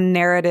 one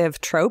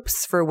narrative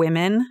tropes for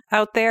women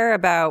out there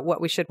about what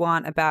we should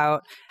want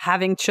about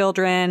having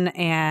children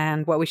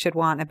and what we should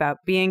want about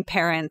being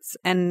parents.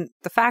 And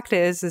the fact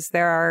is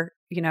there are,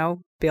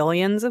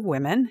 billions of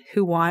women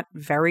who want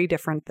very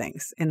different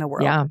things in the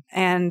world. Yeah.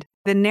 And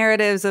the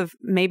narratives of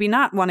maybe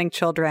not wanting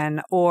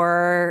children,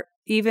 or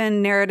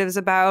even narratives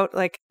about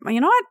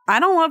you know what? I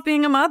don't love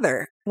being a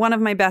mother. One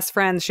of my best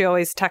friends, she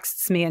always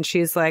texts me and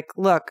she's like,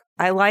 look,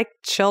 I like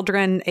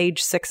children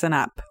age 6 and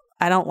up.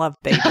 I don't love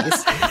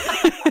babies.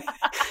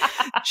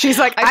 She's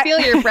like, I feel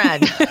your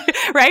friend.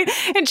 Right?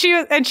 And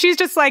she's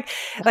just like,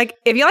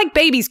 if you like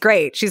babies,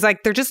 great. She's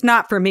like, they're just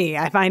not for me.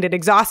 I find it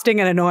exhausting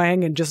and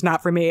annoying and just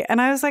not for me.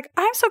 And I was like,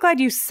 I'm so glad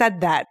you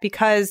said that,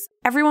 because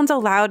everyone's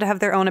allowed to have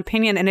their own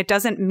opinion. And it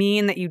doesn't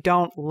mean that you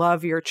don't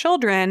love your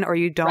children or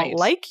you don't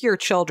like your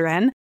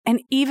children.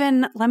 And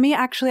even, let me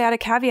actually add a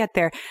caveat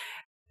there.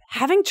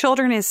 Having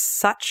children is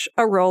such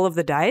a roll of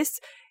the dice.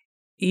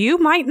 You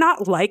might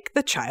not like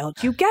the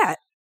child you get.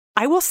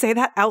 I will say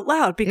that out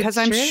loud, because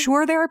I'm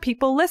sure there are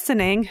people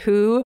listening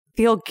who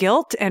feel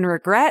guilt and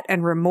regret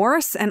and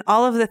remorse and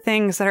all of the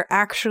things that are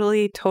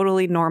actually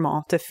totally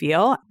normal to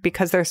feel,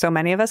 because there's so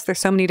many of us. There's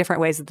so many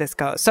different ways that this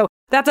goes. So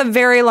that's a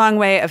very long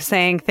way of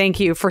saying thank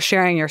you for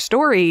sharing your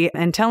story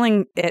and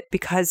telling it,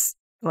 because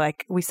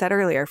like we said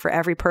earlier, for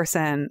every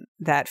person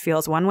that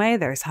feels one way,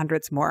 there's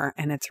hundreds more.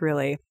 And it's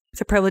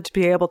a privilege to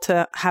be able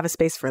to have a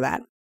space for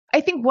that. I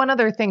think one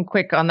other thing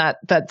quick on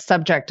that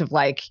subject of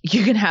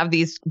you can have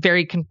these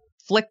very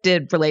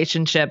conflicted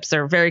relationships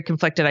or very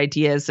conflicted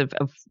ideas of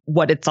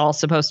what it's all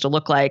supposed to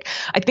look like.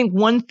 I think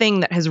one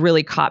thing that has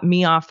really caught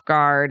me off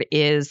guard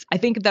is I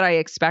think that I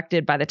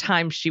expected by the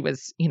time she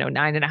was,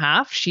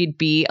 9.5, she'd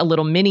be a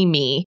little mini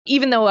me,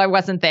 even though I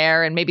wasn't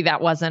there. And maybe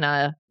that wasn't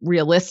a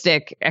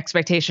realistic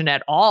expectation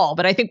at all.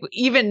 But I think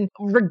even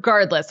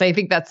regardless, I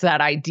think that's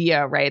that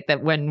idea, right?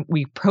 That when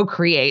we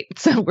procreate,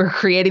 so we're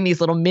creating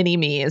these little mini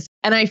me's.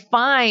 And I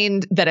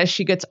find that as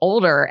she gets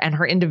older and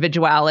her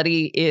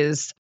individuality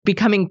is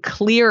becoming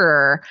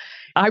clearer,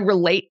 I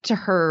relate to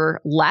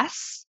her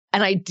less.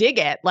 And I dig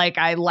it. Like,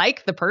 I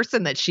like the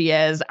person that she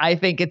is. I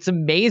think it's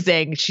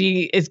amazing.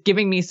 She is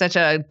giving me such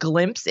a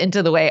glimpse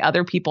into the way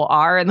other people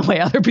are and the way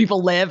other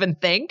people live and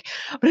think.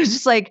 But it's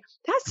just like,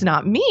 that's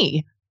not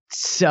me.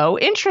 So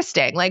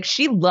interesting. Like,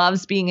 she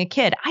loves being a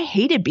kid. I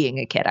hated being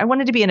a kid. I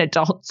wanted to be an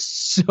adult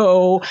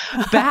so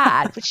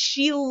bad, but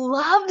she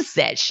loves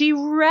it. She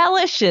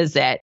relishes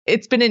it.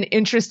 It's been an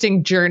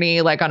interesting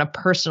journey, like on a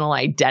personal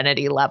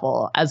identity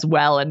level as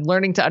well, and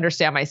learning to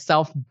understand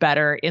myself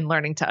better in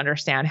learning to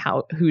understand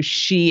who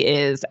she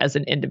is as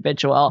an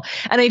individual.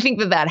 And I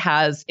think that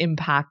has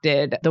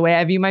impacted the way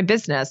I view my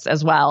business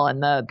as well,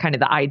 and the kind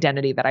of the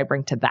identity that I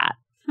bring to that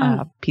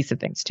piece of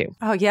things too.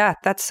 Oh, yeah.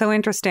 That's so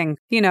interesting.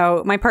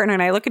 My partner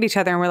and I look at each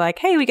other and we're like,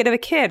 hey, we could have a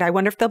kid. I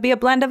wonder if there'll be a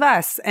blend of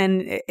us.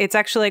 And it's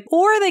actually like,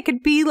 or they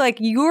could be like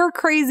your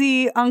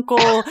crazy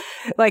uncle,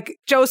 like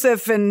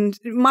Joseph, and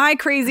my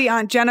crazy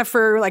Aunt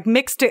Jennifer, like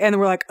mixed it. And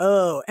we're like,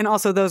 oh, and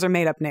also those are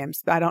made up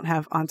names. I don't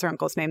have aunts or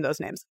uncles name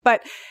those names,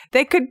 but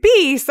they could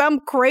be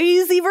some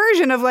crazy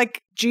version of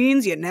like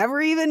genes you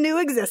never even knew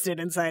existed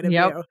inside of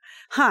you.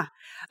 Huh.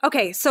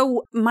 Okay,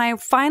 so my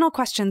final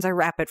questions are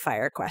rapid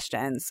fire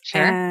questions.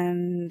 Sure.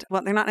 And,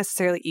 well, they're not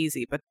necessarily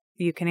easy, but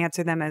you can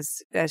answer them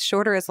as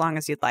short or as long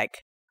as you'd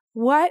like.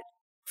 What,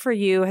 for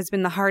you, has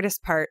been the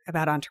hardest part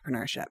about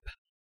entrepreneurship?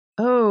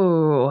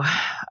 Oh,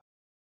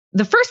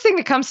 the first thing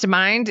that comes to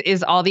mind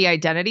is all the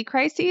identity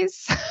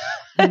crises.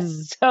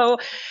 So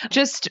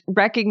just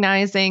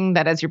recognizing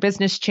that as your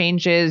business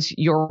changes,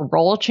 your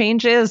role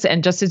changes.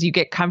 And just as you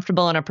get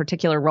comfortable in a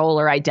particular role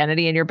or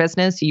identity in your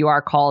business, you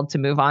are called to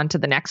move on to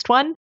the next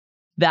one.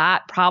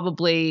 That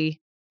probably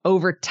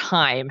over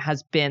time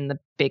has been the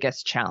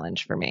biggest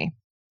challenge for me.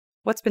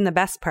 What's been the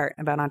best part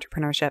about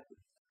entrepreneurship?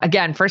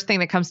 Again, first thing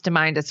that comes to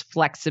mind is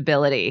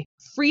flexibility.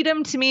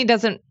 Freedom to me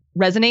doesn't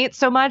resonate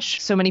so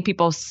much. So many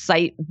people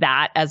cite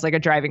that as like a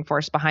driving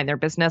force behind their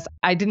business.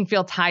 I didn't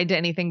feel tied to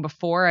anything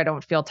before. I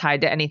don't feel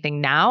tied to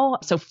anything now.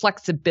 So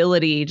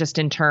flexibility, just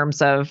in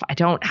terms of I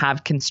don't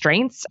have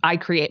constraints. I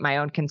create my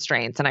own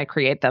constraints and I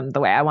create them the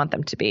way I want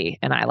them to be.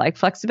 And I like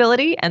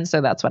flexibility. And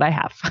so that's what I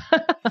have.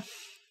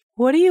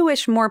 What do you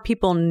wish more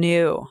people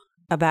knew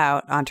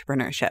about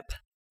entrepreneurship?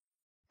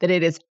 That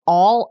it is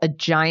all a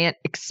giant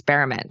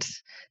experiment,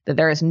 that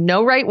there is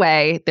no right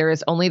way. There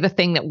is only the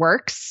thing that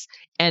works.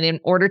 And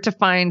in order to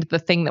find the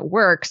thing that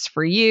works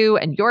for you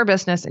and your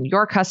business and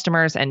your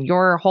customers and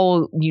your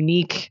whole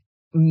unique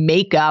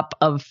makeup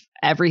of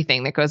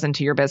everything that goes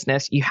into your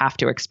business, you have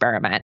to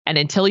experiment. And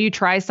until you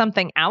try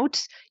something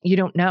out, you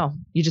don't know.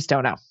 You just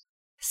don't know.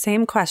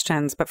 Same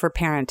questions, but for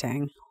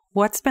parenting.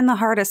 What's been the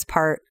hardest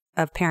part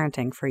of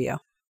parenting for you?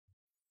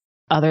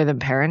 Other than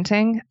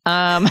parenting?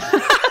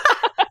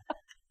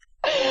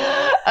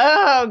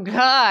 Oh,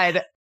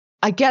 God.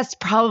 I guess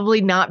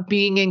probably not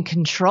being in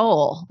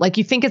control. Like,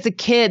 you think as a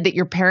kid that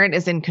your parent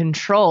is in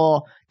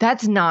control.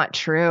 That's not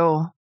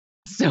true.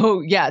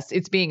 So yes,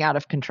 it's being out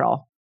of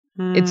control.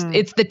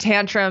 It's the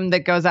tantrum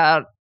that goes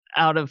out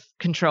of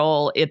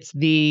control. It's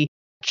the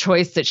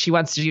choice that she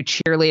wants to do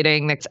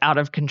cheerleading that's out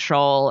of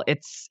control.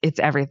 It's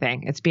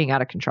everything. It's being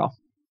out of control.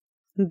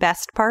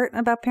 Best part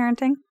about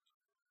parenting?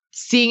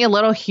 Seeing a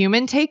little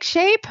human take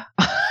shape.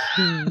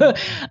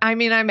 I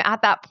mean, I'm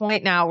at that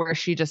point now where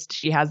she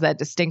has that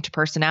distinct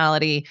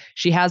personality.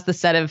 She has the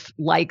set of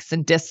likes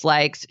and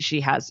dislikes.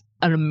 She has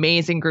an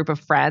amazing group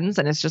of friends.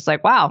 And it's just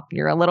like, wow,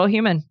 you're a little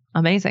human.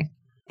 Amazing.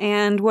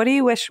 And what do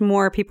you wish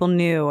more people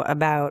knew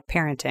about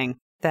parenting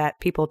that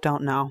people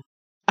don't know?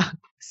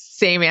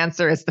 Same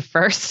answer as the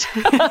first.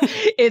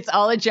 It's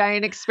all a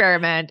giant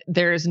experiment.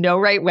 There's no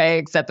right way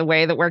except the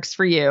way that works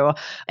for you.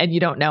 And you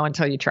don't know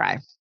until you try.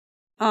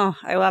 Oh,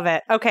 I love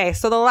it. Okay,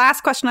 so the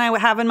last question I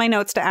have in my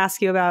notes to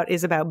ask you about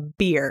is about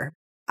beer.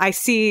 I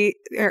see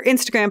your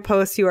Instagram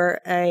posts, you are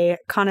a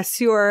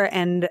connoisseur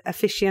and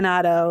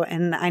aficionado,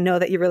 and I know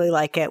that you really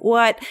like it.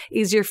 What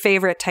is your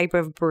favorite type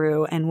of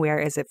brew and where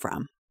is it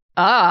from?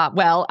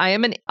 Well, I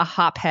am a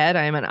hophead.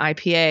 I am an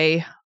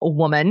IPA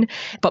woman,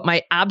 but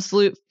my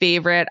absolute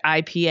favorite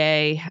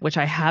IPA, which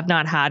I have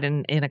not had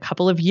in a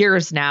couple of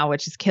years now,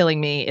 which is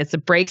killing me, it's a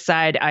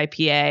Breakside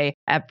IPA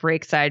at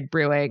Breakside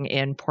Brewing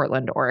in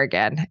Portland,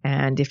 Oregon.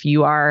 And if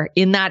you are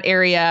in that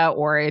area,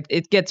 or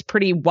it gets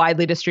pretty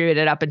widely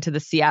distributed up into the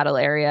Seattle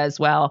area as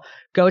well,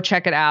 go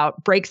check it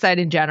out. Breakside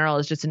in general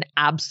is just an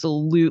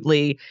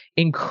absolutely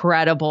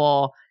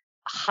incredible,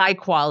 high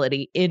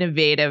quality,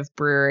 innovative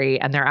brewery,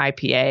 and their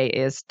IPA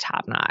is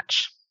top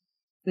notch.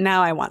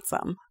 Now I want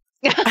some.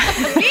 Me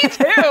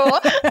too.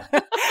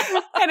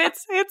 And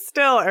it's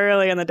still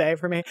early in the day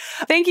for me.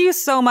 Thank you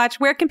so much.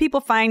 Where can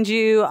people find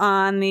you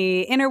on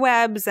the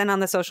interwebs and on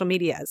the social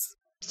medias?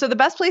 So the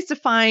best place to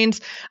find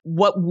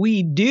what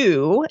we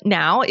do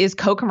now is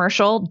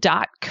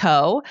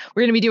cocommercial.co.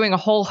 We're going to be doing a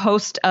whole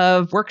host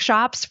of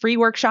workshops, free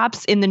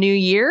workshops in the new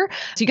year.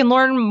 So you can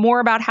learn more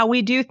about how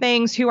we do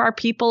things, who our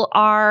people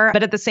are,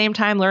 but at the same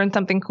time, learn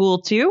something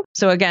cool too.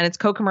 So again, it's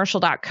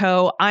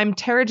cocommercial.co. I'm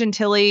Tara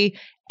Gentile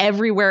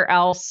everywhere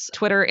else,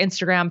 Twitter,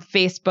 Instagram,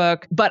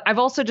 Facebook. But I've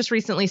also just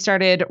recently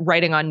started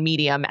writing on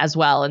Medium as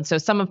well. And so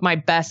some of my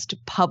best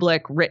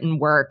public written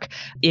work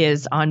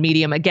is on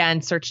Medium.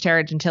 Again, search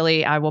Tara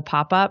Gentile, I will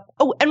pop up.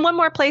 Oh, and one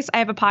more place, I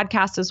have a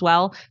podcast as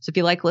well. So if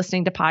you like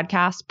listening to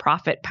podcasts,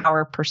 Profit,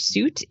 Power,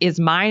 Pursuit is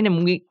mine.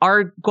 And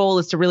our goal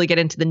is to really get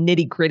into the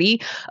nitty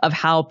gritty of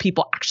how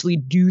people actually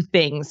do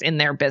things in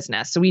their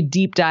business. So we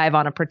deep dive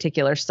on a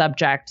particular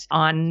subject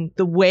on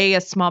the way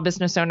a small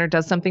business owner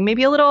does something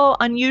maybe a little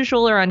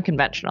unusual or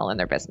unconventional in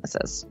their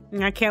businesses.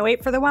 I can't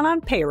wait for the one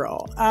on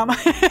payroll.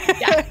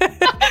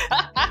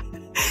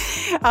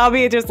 I'll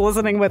be just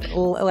listening with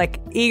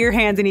like eager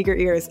hands and eager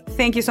ears.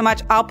 Thank you so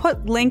much. I'll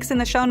put links in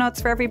the show notes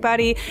for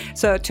everybody.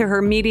 So to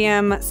her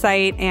Medium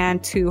site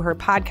and to her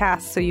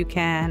podcast so you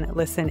can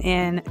listen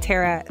in.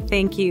 Tara,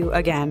 thank you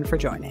again for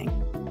joining.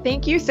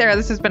 Thank you, Sarah.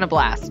 This has been a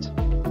blast.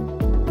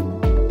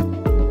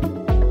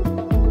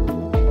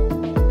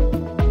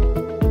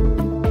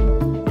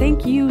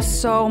 Thank you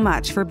so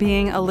much for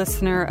being a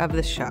listener of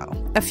the show.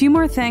 A few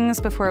more things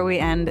before we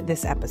end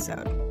this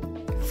episode.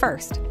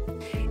 First,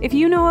 if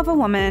you know of a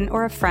woman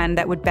or a friend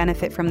that would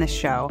benefit from this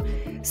show,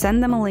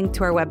 send them a link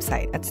to our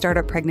website at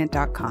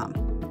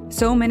startuppregnant.com.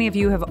 So many of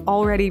you have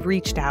already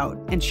reached out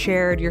and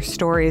shared your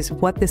stories,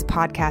 what this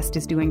podcast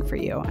is doing for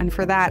you. And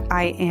for that,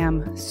 I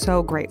am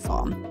so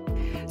grateful.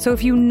 So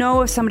if you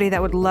know of somebody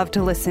that would love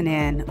to listen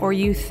in, or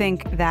you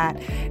think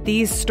that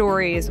these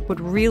stories would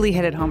really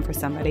hit it home for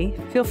somebody,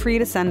 feel free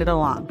to send it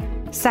along.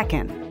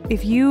 Second,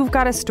 if you've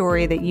got a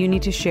story that you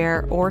need to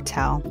share or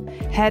tell,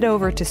 head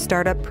over to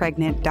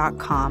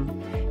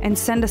startuppregnant.com and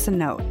send us a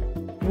note.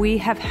 We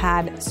have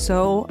had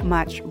so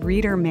much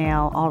reader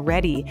mail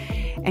already,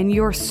 and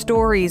your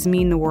stories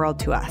mean the world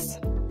to us.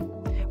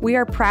 We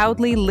are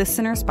proudly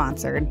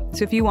listener-sponsored,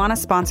 so if you want to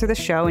sponsor the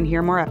show and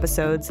hear more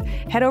episodes,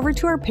 head over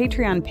to our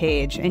Patreon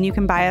page and you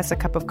can buy us a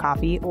cup of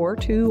coffee, or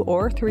 2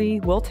 or 3.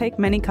 We'll take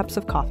many cups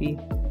of coffee.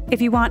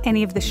 If you want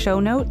any of the show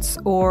notes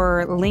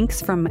or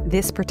links from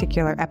this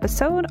particular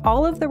episode,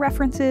 all of the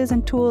references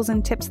and tools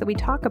and tips that we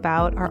talk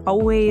about are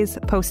always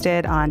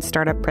posted on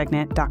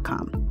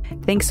startuppregnant.com.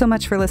 Thanks so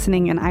much for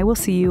listening, and I will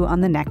see you on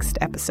the next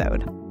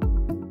episode.